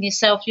asking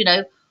yourself, you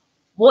know,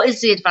 what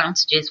is the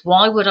advantages?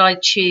 Why would I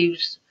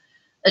choose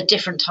a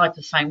different type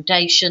of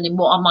foundation? And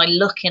what am I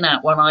looking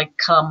at when I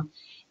come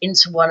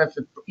into one of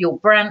your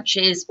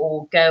branches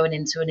or going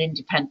into an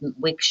independent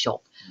wig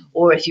shop,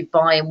 or if you're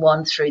buying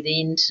one through the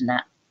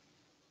internet?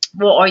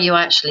 What are you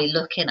actually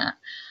looking at?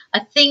 I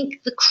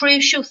think the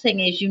crucial thing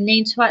is you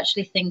need to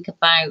actually think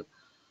about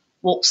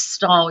what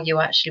style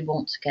you actually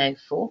want to go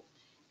for.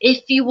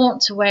 If you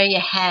want to wear your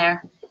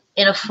hair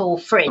in a full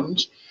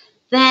fringe,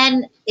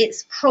 then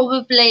it's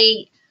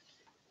probably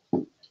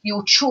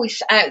your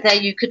choice out there.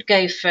 You could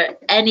go for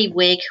any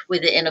wig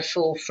with it in a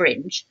full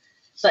fringe.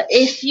 But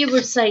if you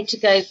would say to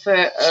go for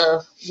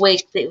a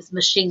wig that was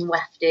machine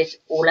wefted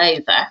all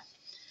over,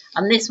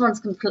 and this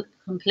one's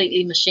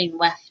completely machine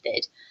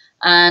wefted,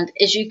 and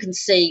as you can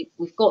see,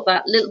 we've got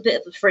that little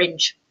bit of a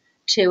fringe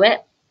to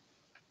it,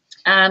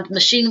 and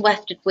machine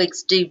wefted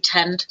wigs do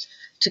tend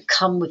to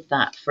come with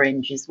that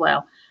fringe as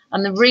well.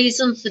 And the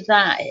reason for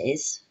that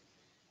is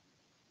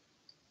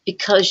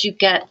because you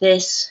get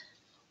this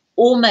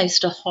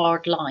almost a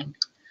hard line.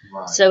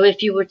 Right. So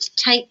if you were to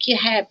take your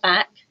hair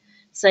back,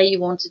 say you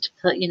wanted to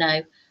put, you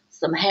know,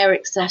 some hair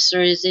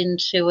accessories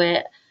into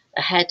it,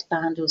 a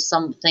headband or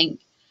something,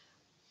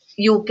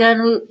 you're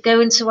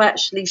going to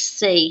actually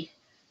see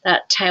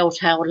that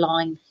telltale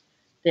line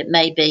that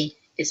maybe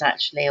is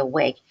actually a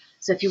wig.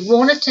 So if you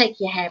want to take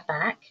your hair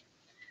back,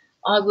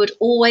 I would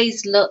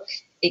always look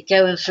at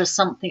going for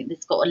something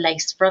that's got a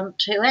lace front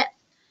to it.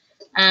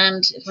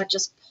 And if I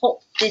just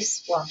pop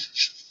this one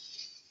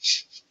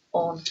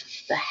on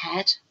the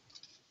head,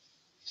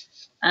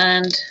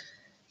 and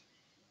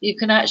you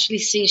can actually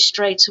see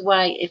straight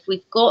away if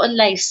we've got a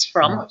lace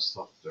front, much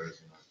softer, isn't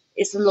it?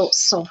 It's a lot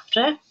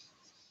softer.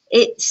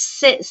 It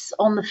sits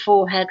on the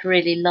forehead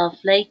really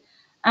lovely,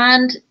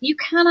 and you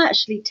can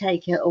actually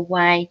take it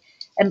away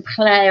and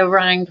play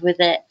around with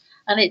it,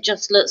 and it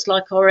just looks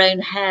like our own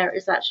hair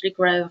is actually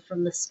growing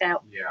from the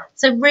scalp. Yeah.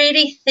 So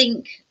really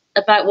think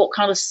about what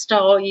kind of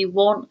style you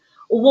want,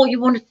 or what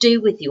you want to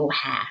do with your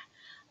hair,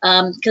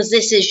 because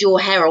this is your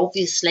hair,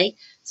 obviously.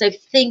 So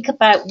think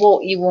about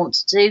what you want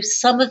to do.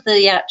 Some of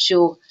the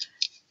actual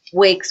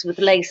wigs with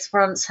lace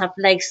fronts have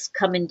lace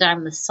coming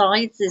down the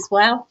sides as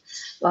well,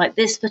 like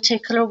this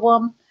particular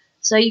one.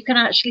 So you can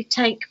actually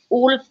take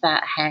all of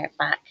that hair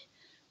back,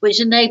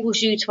 which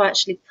enables you to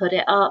actually put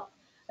it up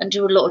and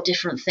do a lot of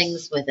different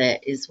things with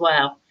it as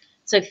well.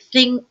 So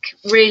think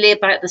really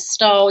about the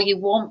style you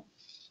want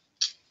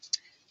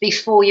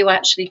before you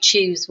actually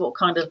choose what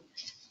kind of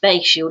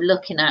base you're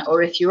looking at.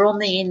 Or if you're on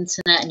the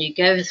internet and you're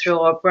going through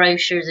our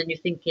brochures and you're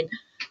thinking,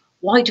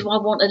 why do I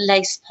want a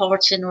lace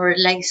parting or a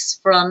lace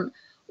front?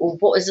 Or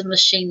what is a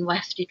machine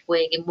wefted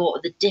wig and what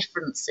are the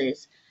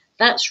differences?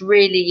 That's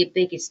really your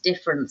biggest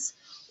difference.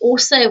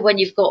 Also, when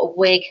you've got a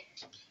wig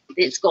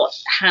that's got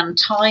hand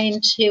tying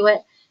to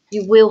it,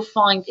 you will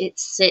find it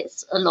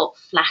sits a lot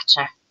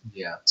flatter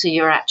to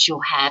your actual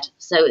head.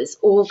 So it's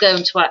all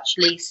going to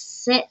actually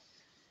sit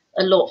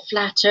a lot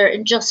flatter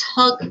and just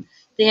hug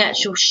the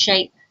actual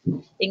shape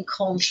in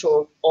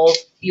contour of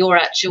your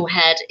actual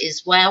head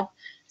as well.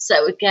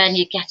 So again,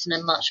 you're getting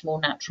a much more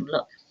natural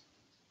look.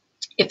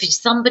 If you're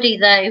somebody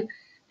though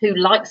who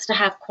likes to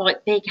have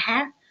quite big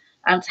hair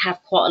and to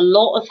have quite a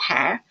lot of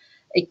hair,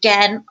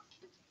 again,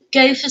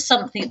 go for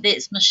something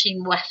that's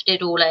machine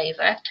wefted all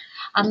over,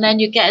 and then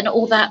you're getting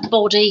all that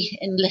body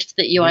and lift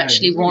that you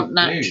actually want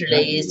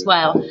naturally as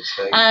well.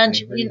 And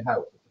really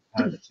help with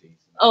the permatease.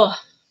 Oh,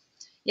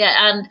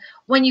 yeah, and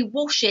when you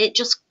wash it, it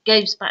just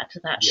goes back to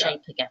that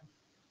shape again.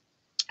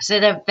 So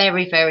they're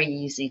very, very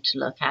easy to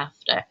look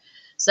after.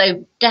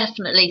 So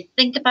definitely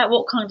think about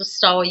what kind of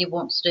style you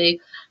want to do,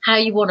 how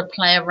you want to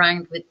play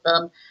around with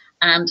them,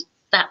 and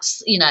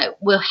that's, you know,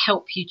 will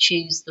help you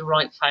choose the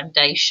right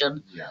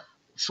foundation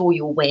for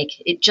your wig.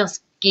 It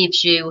just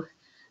gives you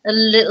a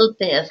little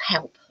bit of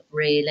help,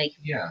 really.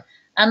 Yeah.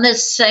 And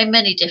there's so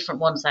many different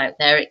ones out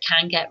there, it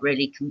can get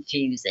really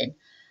confusing.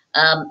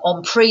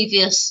 On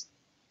previous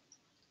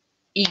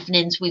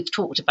evenings, we've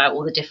talked about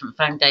all the different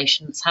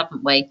foundations,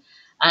 haven't we?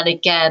 And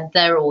again,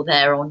 they're all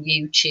there on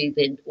YouTube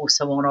and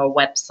also on our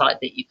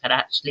website that you can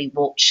actually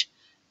watch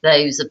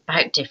those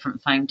about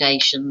different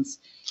foundations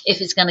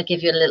if it's going to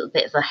give you a little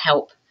bit of a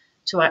help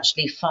to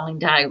actually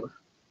find out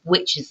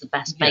which is the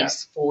best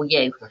base for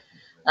you.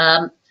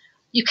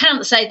 You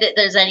can't say that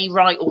there's any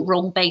right or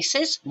wrong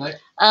bases. No.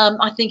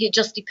 I think it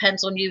just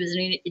depends on you as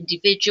an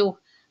individual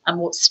and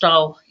what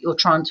style you're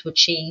trying to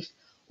achieve,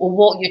 or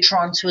what you're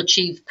trying to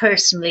achieve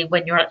personally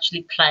when you're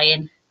actually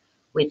playing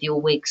with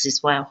your wigs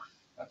as well.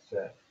 That's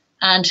it.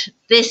 And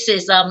this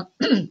is,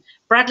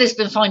 Bradley's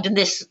been finding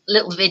this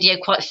little video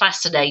quite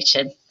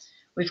fascinating.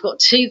 We've got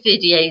 2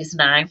 videos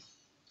now,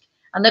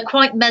 and they're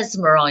quite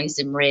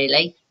mesmerising,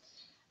 really.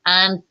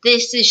 And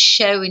this is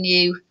showing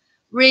you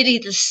really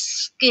the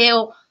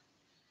skill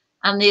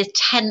and the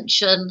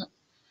attention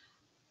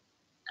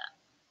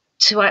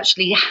to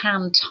actually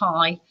hand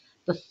tie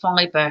the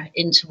fibre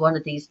into one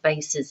of these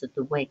bases of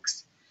the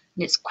wigs.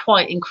 And it's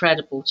quite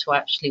incredible to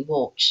actually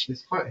watch.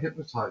 It's quite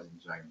hypnotising,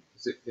 Jane,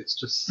 because it's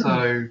just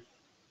so...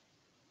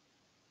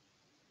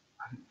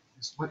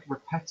 It's like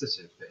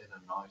repetitive, but in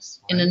a nice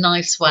way. In a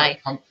nice way.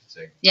 Quite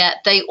comforting. Yeah,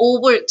 they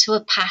all work to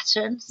a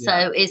pattern,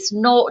 so it's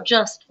not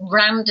just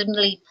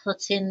randomly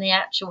put in the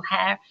actual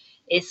hair.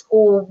 It's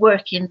all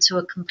working to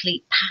a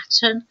complete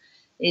pattern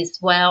as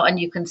well, and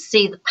you can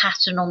see the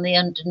pattern on the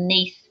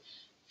underneath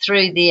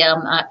through the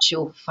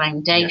actual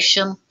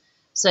foundation. Yes.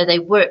 So they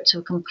work to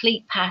a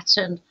complete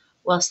pattern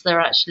whilst they're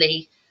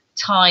actually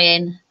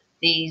tying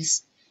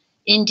these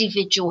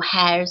individual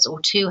hairs, or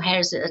 2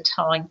 hairs at a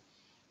time,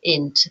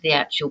 into the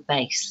actual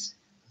base.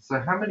 So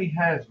how many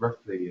hairs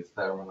roughly is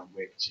there on a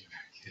wig, do you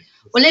reckon?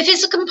 Well, if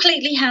it's a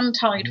completely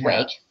hand-tied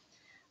wig,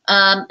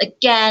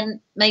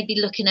 again, maybe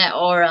looking at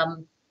our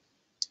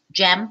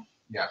gem,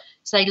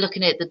 say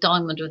looking at the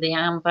diamond or the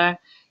amber,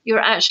 you're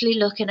actually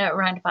looking at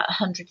around about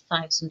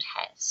 100,000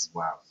 hairs.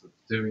 Wow, so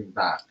doing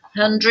that.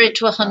 100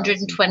 to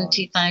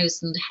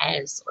 120,000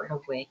 hairs on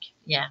a wig.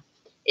 Yeah,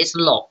 it's a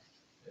lot.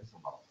 It's a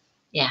lot.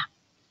 Yeah.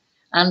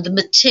 And the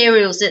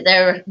materials that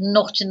they're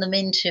knotting them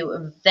into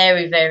are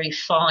very, very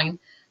fine.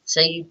 So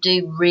you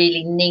do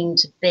really need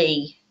to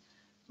be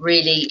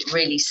really,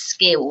 really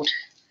skilled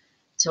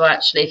to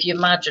actually, if you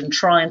imagine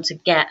trying to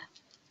get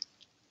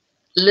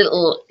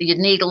your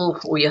needle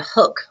or your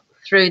hook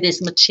through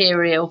this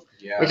material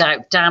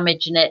without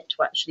damaging it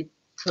to actually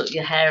put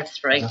your hair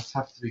through. It does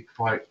have to be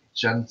quite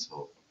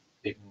gentle,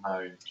 even though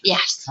it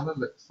kind of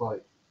looks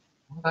like,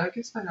 well, I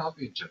guess they are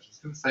being gentle. I was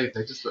going to say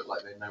they just look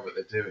like they know what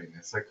they're doing.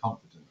 They're so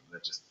confident that they're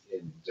just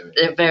in doing it.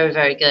 They're very,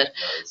 very good.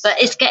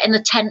 But it's getting the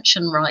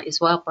tension right as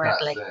well,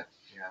 Bradley. That's it.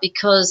 Yeah.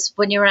 Because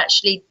when you're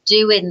actually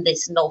doing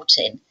this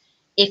knotting,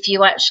 if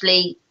you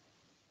actually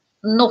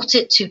knot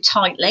it too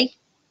tightly,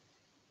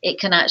 it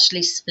can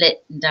actually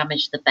split and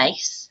damage the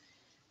base.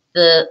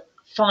 The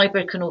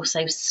fibre can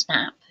also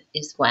snap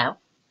as well.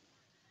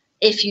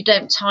 If you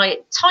don't tie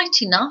it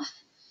tight enough,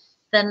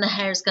 then the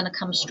hair is going to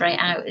come straight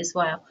out as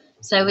well.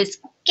 So it's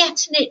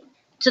getting it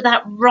to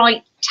that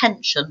right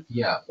tension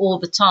all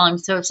the time.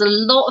 So it's a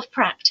lot of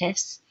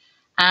practice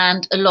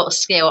and a lot of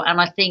skill.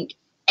 And I think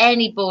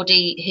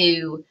anybody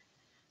who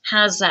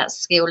has that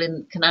skill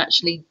and can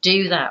actually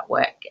do that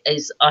work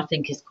is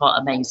quite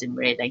amazing,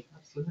 really.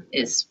 Absolutely.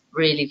 It's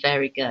really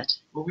very good.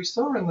 Well, we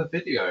saw in the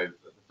video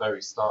at the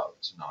very start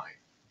of tonight,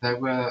 there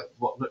were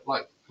what looked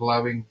like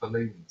glowing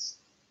balloons.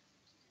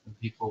 And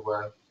people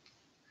were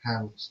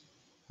hand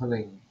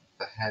pulling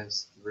the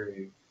hairs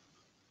through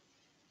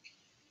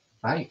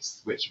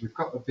base, which we've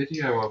got a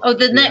video of. Oh,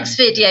 the next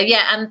video,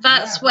 and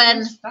that's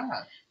when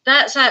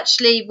that's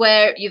actually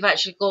where you've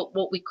actually got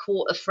what we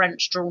call a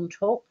French drawn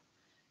top.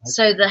 Okay.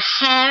 So the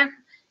hair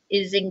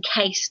is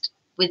encased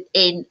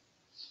within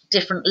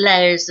different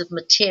layers of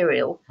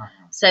material.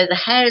 So the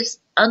hair's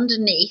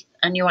underneath,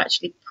 and you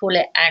actually pull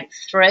it out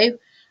through,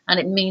 and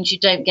it means you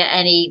don't get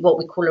any what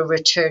we call a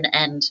return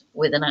end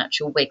with an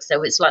actual wig.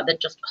 So it's like they're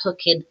just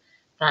hooking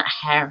that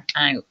hair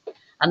out.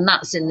 And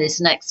that's in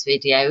this next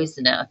video,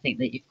 isn't it? I think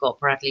that you've got,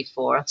 Bradley,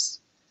 for us.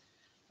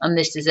 And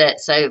this is it.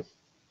 So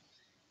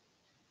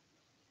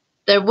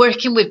they're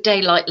working with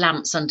daylight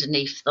lamps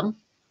underneath them.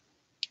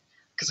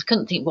 Because I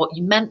couldn't think what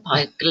you meant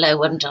by a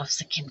glow under. I was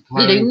thinking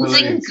balloons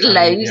and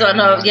glows. I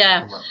know,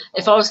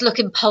 If I was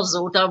looking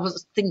puzzled, I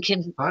was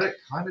thinking. But it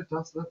kind of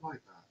does look like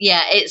that.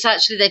 Yeah, it's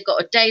actually, they've got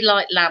a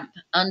daylight lamp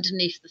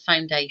underneath the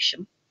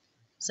foundation.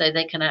 So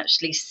they can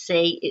actually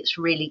see it's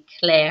really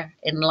clear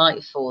in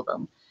light for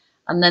them.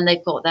 And then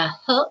they've got their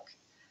hook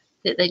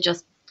that they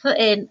just put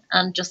in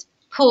and just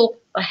pull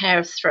a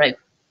hair through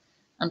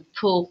and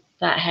pull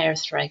that hair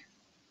through.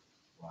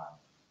 Wow.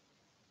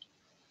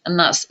 And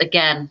that's,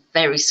 again,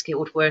 very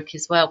skilled work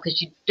as well,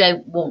 because you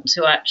don't want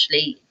to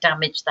actually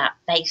damage that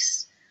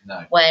base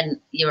when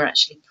you're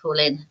actually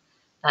pulling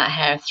that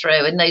hair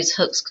through. And those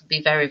hooks could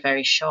be very,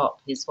 very sharp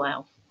as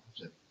well.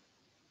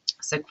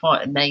 So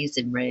quite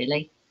amazing,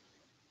 really.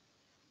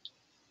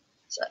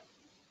 So.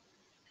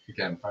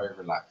 Again, very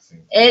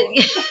relaxing.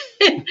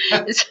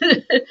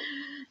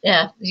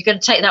 Yeah, you're going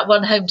to take that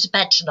one home to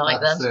bed tonight.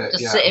 That's then. It.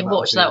 Just sit and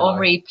watch that on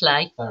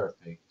replay.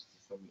 Therapy.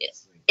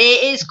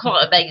 It is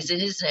quite amazing,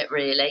 isn't it,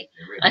 really?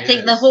 I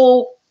think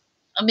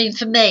is.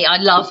 For me, I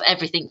love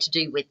everything to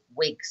do with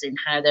wigs and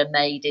how they're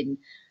made in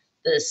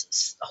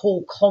this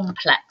whole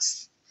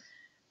complex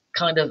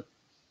kind of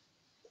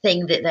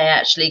thing that they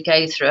actually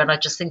go through. And I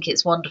just think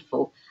it's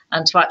wonderful.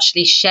 And to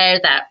actually share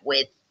that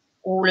with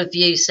all of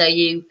you, so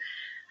you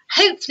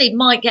hopefully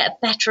might get a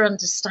better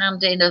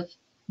understanding of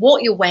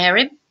what you're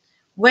wearing,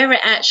 where it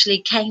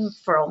actually came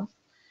from,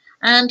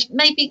 and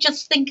maybe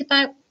just think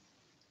about,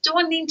 do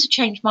I need to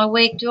change my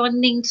wig? Do I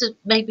need to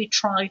maybe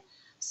try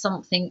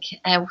something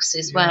else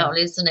as well,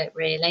 isn't it,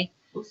 really?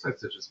 Also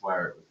to just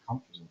wear it with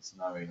confidence,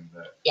 knowing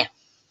that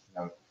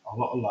a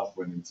lot of love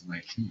went into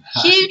making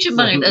that. Huge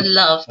amount of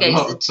love goes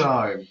into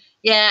time.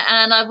 Yeah,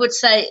 and I would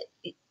say,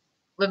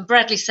 when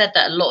Bradley said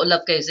that a lot of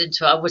love goes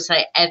into it, I would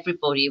say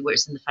everybody who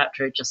works in the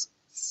factory are just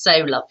so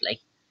lovely.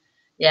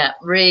 Yeah,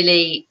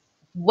 really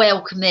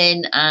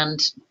welcoming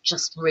and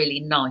just really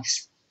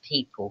nice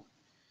people.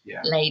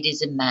 Yeah.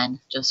 Ladies and men,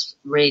 just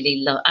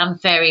really love. I'm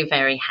very,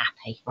 very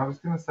happy. I was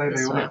going to say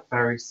they all look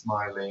very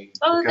smiley.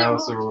 Oh, the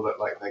girls are all look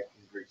like they're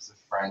in groups of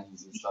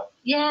friends and stuff.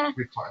 Yeah. It'd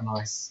be quite a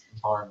nice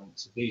environment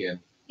to be in.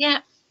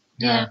 Yeah,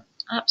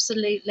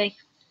 absolutely.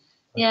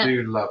 I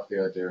do love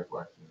the idea of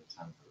working in a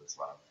temple as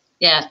well.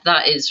 Yeah,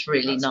 that is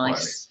really That's nice.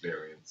 Quite an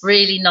experience.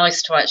 Really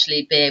nice to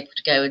actually be able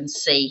to go and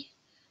see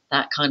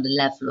that kind of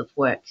level of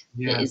work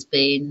that is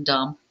being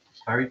done.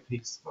 Very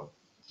peaceful.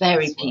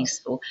 Very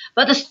peaceful.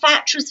 But the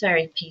factory is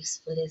very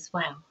peaceful as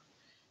well,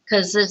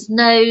 because there's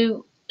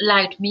no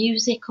loud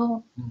music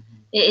on.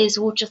 It is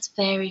all just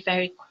very,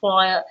 very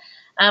quiet.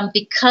 And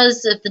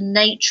because of the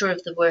nature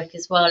of the work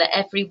as well, at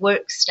every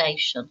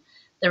workstation,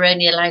 they're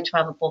only allowed to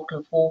have a bottle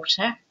of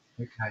water.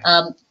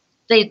 Okay.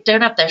 They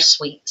don't have their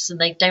sweets and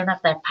they don't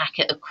have their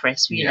packet of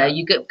crisps. You know,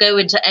 you go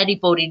into any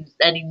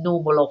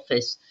normal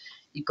office,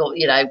 you've got,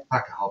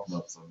 pack of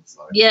hobnobs on the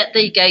side. Yeah,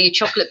 there you go, your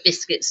chocolate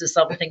biscuits or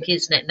something,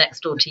 isn't it,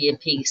 next door to your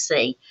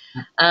PC.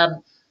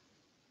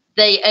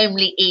 They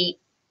only eat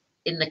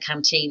in the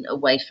canteen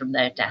away from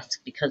their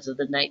desk because of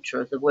the nature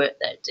of the work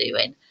they're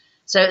doing.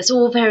 So it's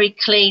all very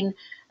clean.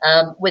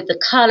 With the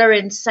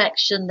colouring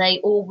section, they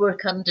all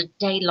work under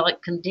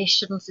daylight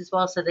conditions as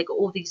well. So they've got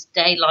all these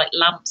daylight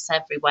lamps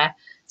everywhere.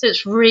 So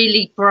it's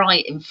really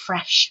bright and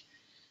fresh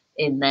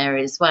in there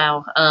as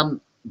well.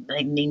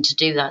 They need to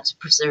do that to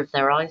preserve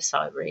their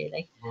eyesight,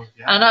 really. Well,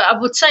 yeah. And I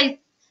would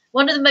say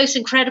one of the most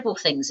incredible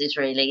things is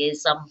they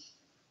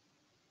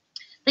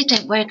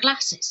don't wear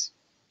glasses.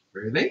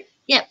 Really?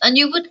 Yeah, and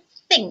you would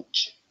think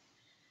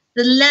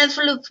the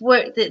level of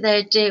work that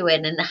they're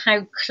doing and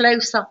how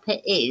close up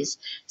it is,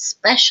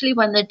 especially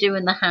when they're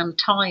doing the hand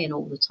tying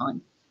all the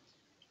time.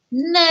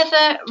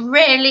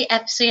 Rarely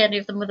ever see any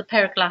of them with a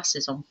pair of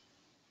glasses on,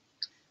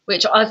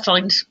 which I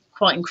find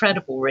quite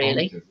incredible,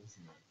 really. Bonkers,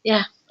 isn't it?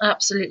 Yeah,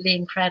 absolutely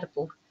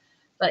incredible.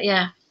 But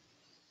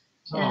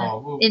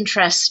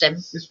interesting.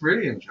 It's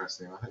really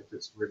interesting. I hope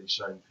it's really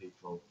showing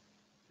people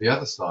the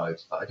other side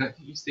that I don't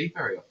think you see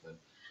very often.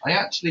 I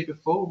actually,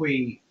 before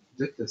we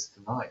did this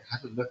tonight,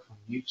 had a look on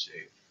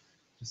YouTube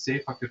to see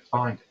if I could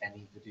find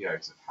any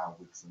videos of how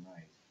wigs are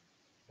made.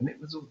 And it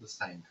was all the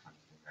same kind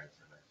of thing over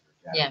and over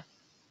again. Yeah.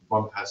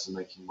 One person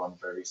making one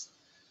very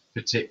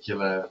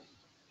particular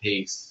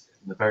piece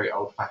in a very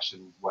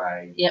old-fashioned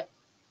way. Yep.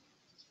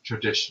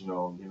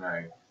 Traditional,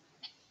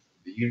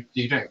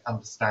 you don't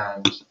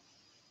understand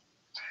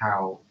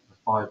how the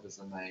fibres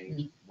are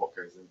made, what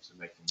goes into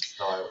making the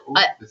style.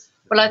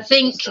 I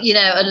think,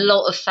 a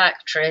lot of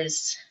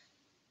factories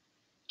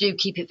do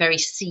keep it very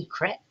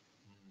secret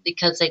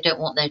because they don't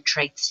want their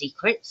trade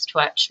secrets to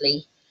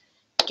actually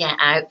get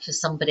out for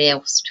somebody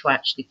else to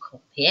actually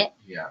copy it.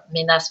 Yeah. I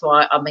mean, that's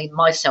why,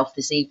 myself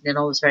this evening,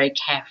 I was very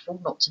careful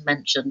not to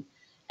mention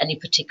any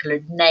particular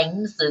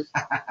names of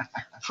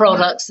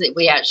products that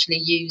we actually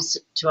use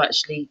to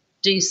actually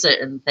do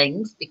certain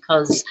things,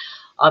 because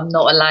I'm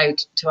not allowed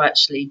to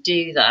actually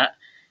do that.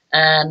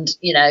 And,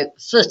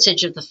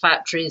 footage of the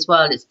factory as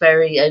well, it's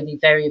only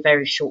very,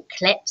 very short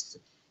clips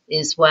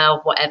as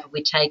well, whatever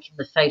we take in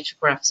the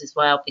photographs as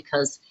well,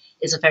 because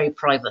it's a very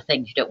private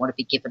thing. You don't want to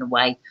be giving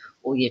away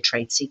all your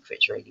trade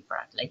secrets, really,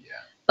 Bradley. Yeah.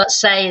 But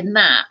saying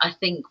that, I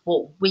think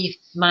what we've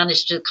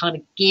managed to kind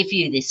of give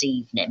you this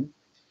evening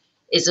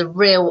is a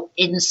real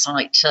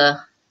insight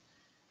to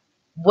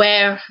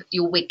where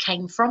your wig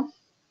came from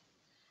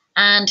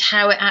and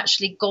how it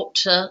actually got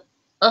to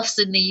us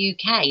in the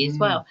UK as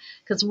well.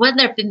 Because when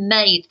they've been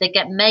made, they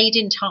get made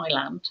in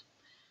Thailand,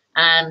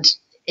 and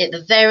at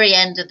the very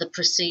end of the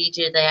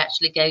procedure, they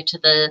actually go to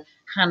the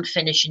hand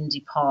finishing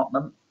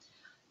department.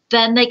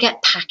 Then they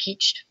get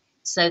packaged.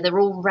 So they're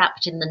all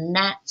wrapped in the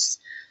nets,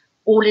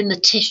 all in the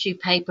tissue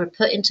paper,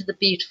 put into the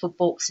beautiful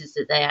boxes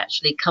that they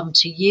actually come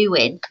to you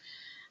in.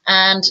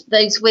 And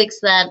those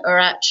wigs then are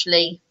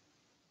actually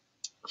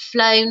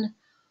flown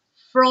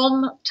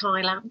from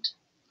Thailand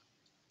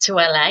to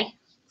LA,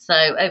 so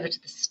over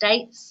to the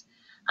States.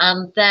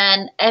 And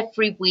then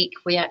every week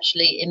we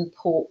actually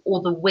import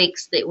all the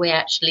wigs that we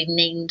actually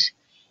need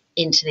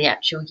into the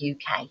actual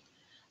UK.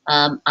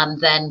 And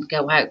then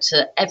go out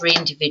to every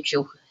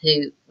individual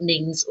who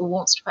needs or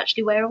wants to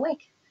actually wear a wig.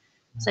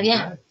 So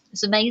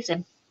it's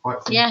amazing.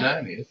 Quite some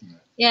journey, isn't it?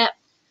 Yeah.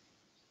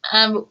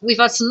 We've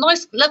had some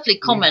nice, lovely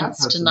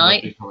comments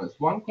tonight. Lovely comments.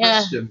 One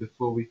question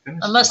before we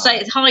finish. I must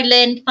say, hi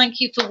Lynn, thank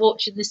you for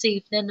watching this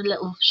evening. A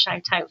little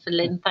shout out for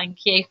Lynn,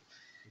 thank you.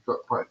 We've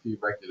got quite a few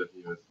regular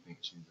viewers, I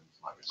think, tuned in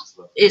tonight, which is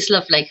lovely. It's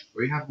lovely.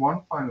 We have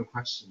one final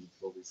question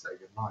before we say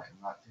goodnight, and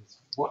that is,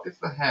 what is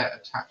the hair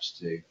attached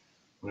to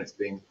when it's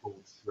being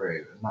pulled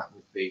through? And that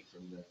would be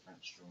from the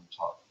French drawn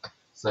top.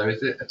 So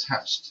is it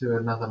attached to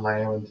another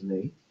layer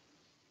underneath?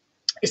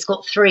 It's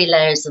got 3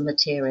 layers of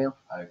material.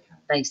 Okay.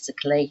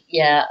 Basically,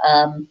 yeah.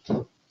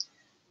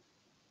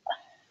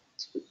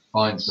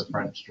 Find the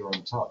French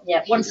drawn top.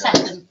 Yeah, 1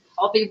 second.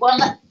 I'll be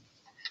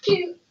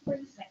 2,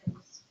 3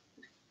 seconds.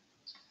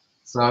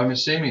 So I'm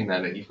assuming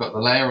then that you've got the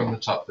layer on the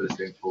top that is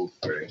being pulled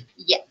through.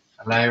 Yeah.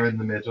 a layer in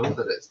the middle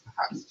that it's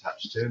perhaps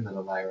attached to, and then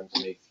a layer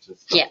underneath to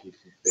stop Yeah. you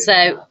from So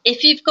feeling that.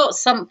 if you've got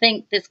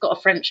something that's got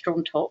a French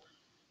drawn top,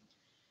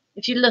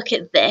 if you look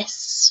at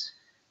this,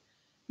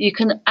 you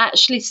can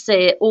actually see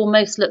it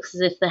almost looks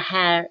as if the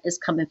hair is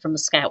coming from a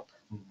scalp.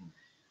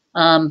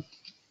 Mhm.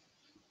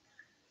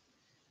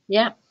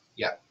 Yeah,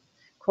 Yeah.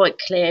 quite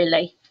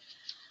clearly.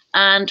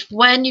 And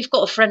when you've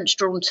got a French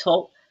drawn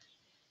top,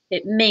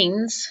 it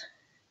means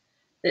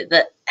that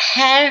the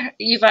hair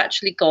you've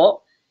actually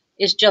got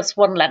is just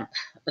one length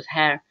of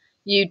hair.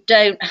 You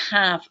don't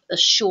have a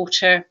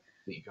shorter.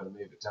 You've got to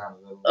move it down a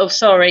little. Oh,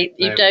 sorry,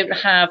 There you we don't go.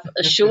 have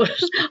a short.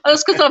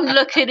 That's because I'm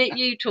looking at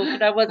you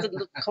talking. I wasn't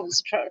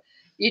concentrating.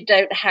 You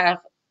don't have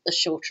a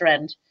shorter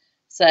end,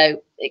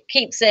 so it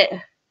keeps it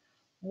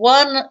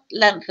one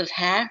length of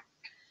hair.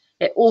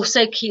 It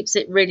also keeps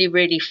it really,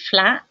 really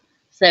flat,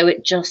 so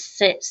it just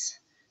sits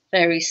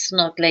very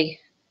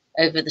snugly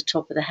over the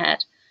top of the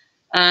head.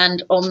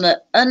 And on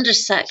the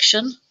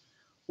undersection,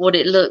 what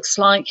it looks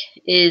like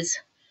is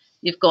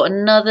you've got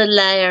another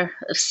layer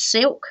of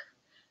silk.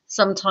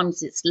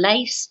 Sometimes it's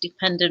lace,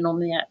 depending on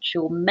the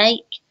actual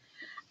make.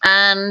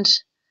 And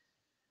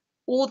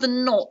all the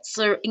knots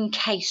are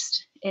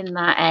encased in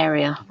that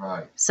area.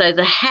 Right. So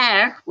the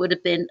hair would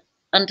have been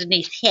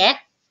underneath here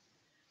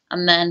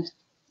and then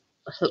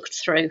hooked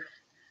through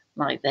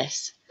like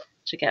this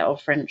to get our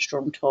French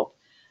drawn top.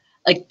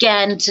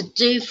 Again, to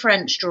do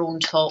French drawn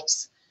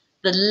tops,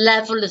 the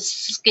level of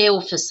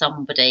skill for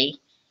somebody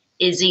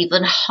is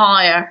even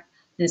higher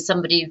than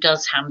somebody who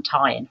does hand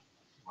tying.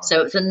 Right.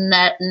 So it's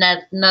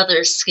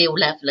another skill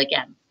level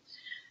again.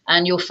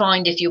 And you'll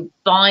find if you're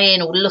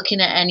buying or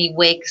looking at any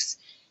wigs,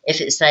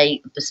 if it's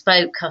a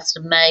bespoke,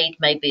 custom made,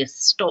 maybe a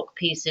stock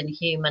piece in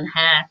human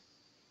hair,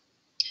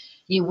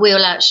 you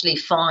will actually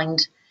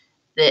find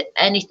that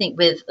anything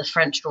with a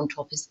French drawn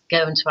top is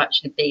going to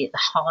actually be at the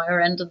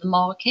higher end of the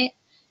market.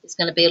 It's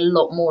going to be a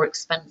lot more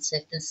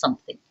expensive than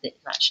something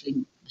that's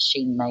actually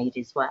machine made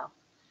as well.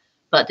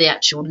 But the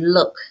actual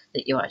look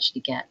that you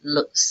actually get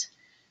looks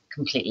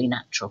completely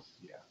natural.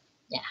 Yeah.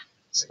 Yeah,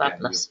 it's Again,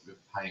 fabulous. You're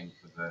paying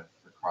for the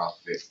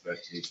craft, the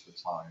expertise, the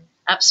time.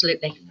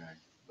 Absolutely. You know,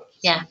 not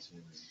just Yeah.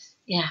 materials.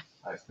 Yeah.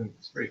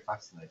 It's really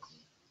fascinating.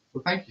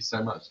 Well, thank you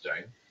so much,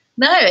 Jane.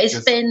 No, it's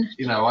Because, been.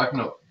 You know, I've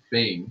not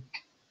even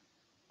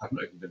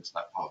been to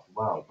that part of the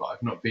world, but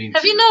I've not been.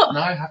 Have you not?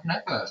 No, I have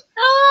never.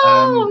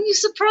 Oh, you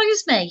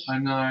surprised me. I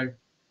know,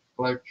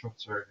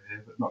 globetrotter over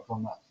here, but not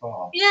gone that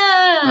far.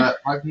 Yeah.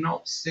 But I've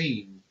not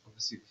seen,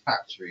 obviously, the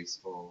factories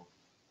for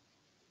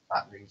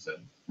that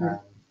reason.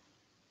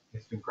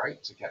 It's been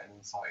great to get an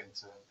insight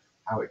into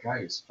how it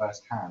goes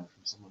firsthand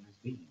from someone who's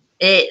been.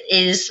 It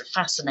is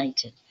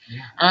fascinating.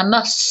 Yeah. And I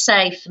must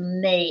say, for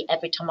me,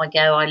 every time I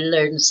go, I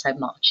learn so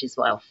much as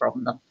well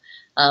from them.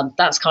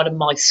 That's kind of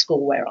my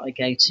school where I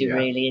go to, Yeah.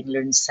 really, and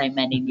learn so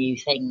many new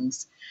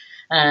things.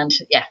 And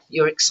yeah,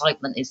 your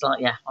excitement is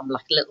like, yeah, I'm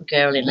like a little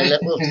girl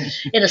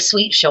in a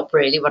sweet shop,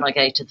 really, when I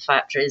go to the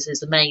factories.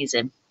 Is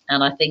amazing.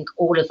 And I think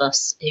all of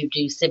us who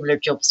do similar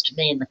jobs to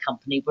me in the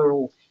company,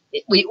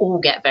 we all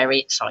get very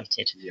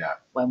excited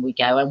when we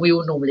go, and we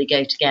all normally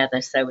go together.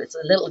 So it's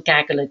a little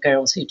gaggle of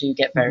girls who do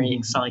get very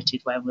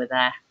excited when we're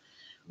there,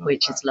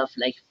 which is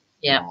lovely.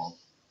 Yeah. Oh,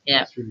 yeah.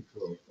 That's really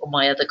cool. All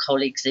my other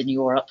colleagues in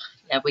Europe,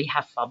 yeah, we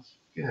have fun.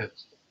 Good.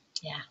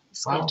 Yeah,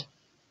 it's Well, good.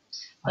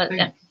 I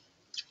But,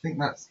 think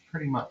that's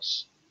pretty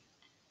much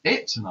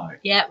it tonight.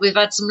 yeah, we've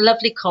had some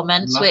lovely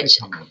comments, which,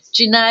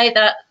 do you know,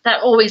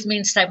 that always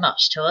means so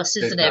much to us,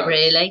 isn't it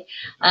really?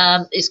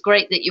 It's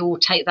great that you all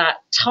take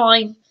that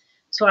time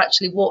to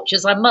actually watch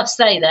us. I must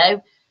say,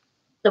 though,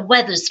 the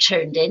weather's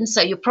turned in,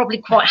 so you're probably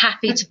quite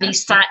happy to be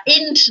sat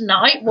in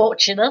tonight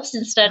watching us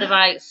instead of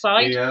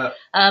outside. Yeah.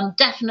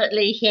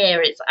 Definitely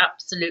here it's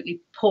absolutely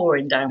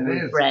pouring down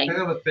with rain. I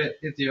feel a bit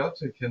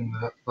idiotic in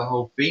the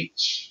whole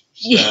beach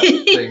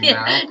thing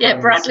now. Yeah,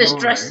 Bradley's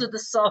dressed for the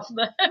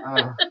summer.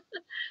 Oh.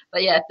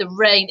 But yeah, the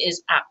rain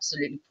is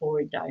absolutely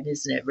pouring down,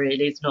 isn't it,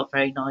 really? It's not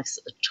very nice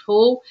at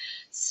all.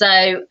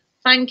 So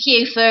thank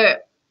you for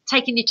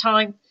taking your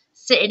time,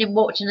 sitting and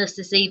watching us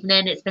this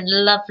evening. It's been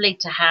lovely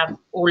to have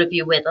all of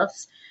you with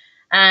us.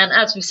 And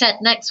as we said,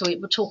 next week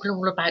we're talking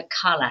all about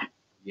colour.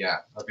 Yeah,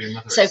 that'll be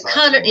another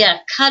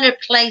colour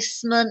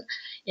placement,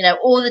 you know,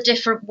 all the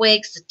different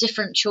wigs, the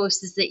different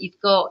choices that you've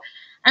got,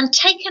 and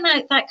taking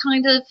out that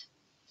kind of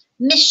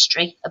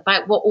mystery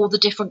about what all the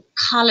different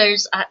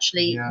colours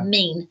actually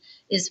mean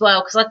as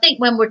well. Because I think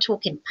when we're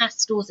talking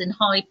pastels and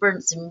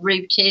hybrids and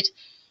rooted,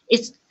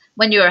 it's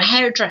when you're a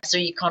hairdresser,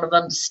 you kind of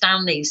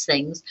understand these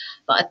things.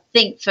 But I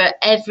think for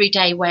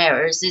everyday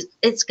wearers,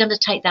 it's going to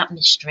take that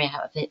mystery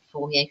out of it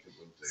for you.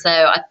 So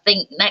I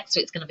think next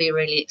week's going to be a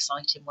really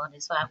exciting one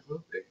as well. It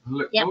will be. I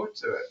look forward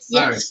to it. So,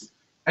 yes.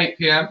 8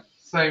 p.m,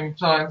 same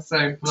time,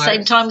 same place.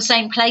 Same time,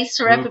 same place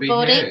for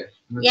everybody. Be here.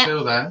 And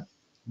until then,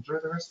 enjoy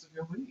the rest of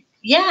your week.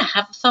 Yeah,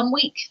 have a fun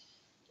week.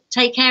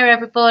 Take care,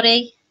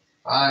 everybody.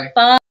 Bye.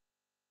 Bye.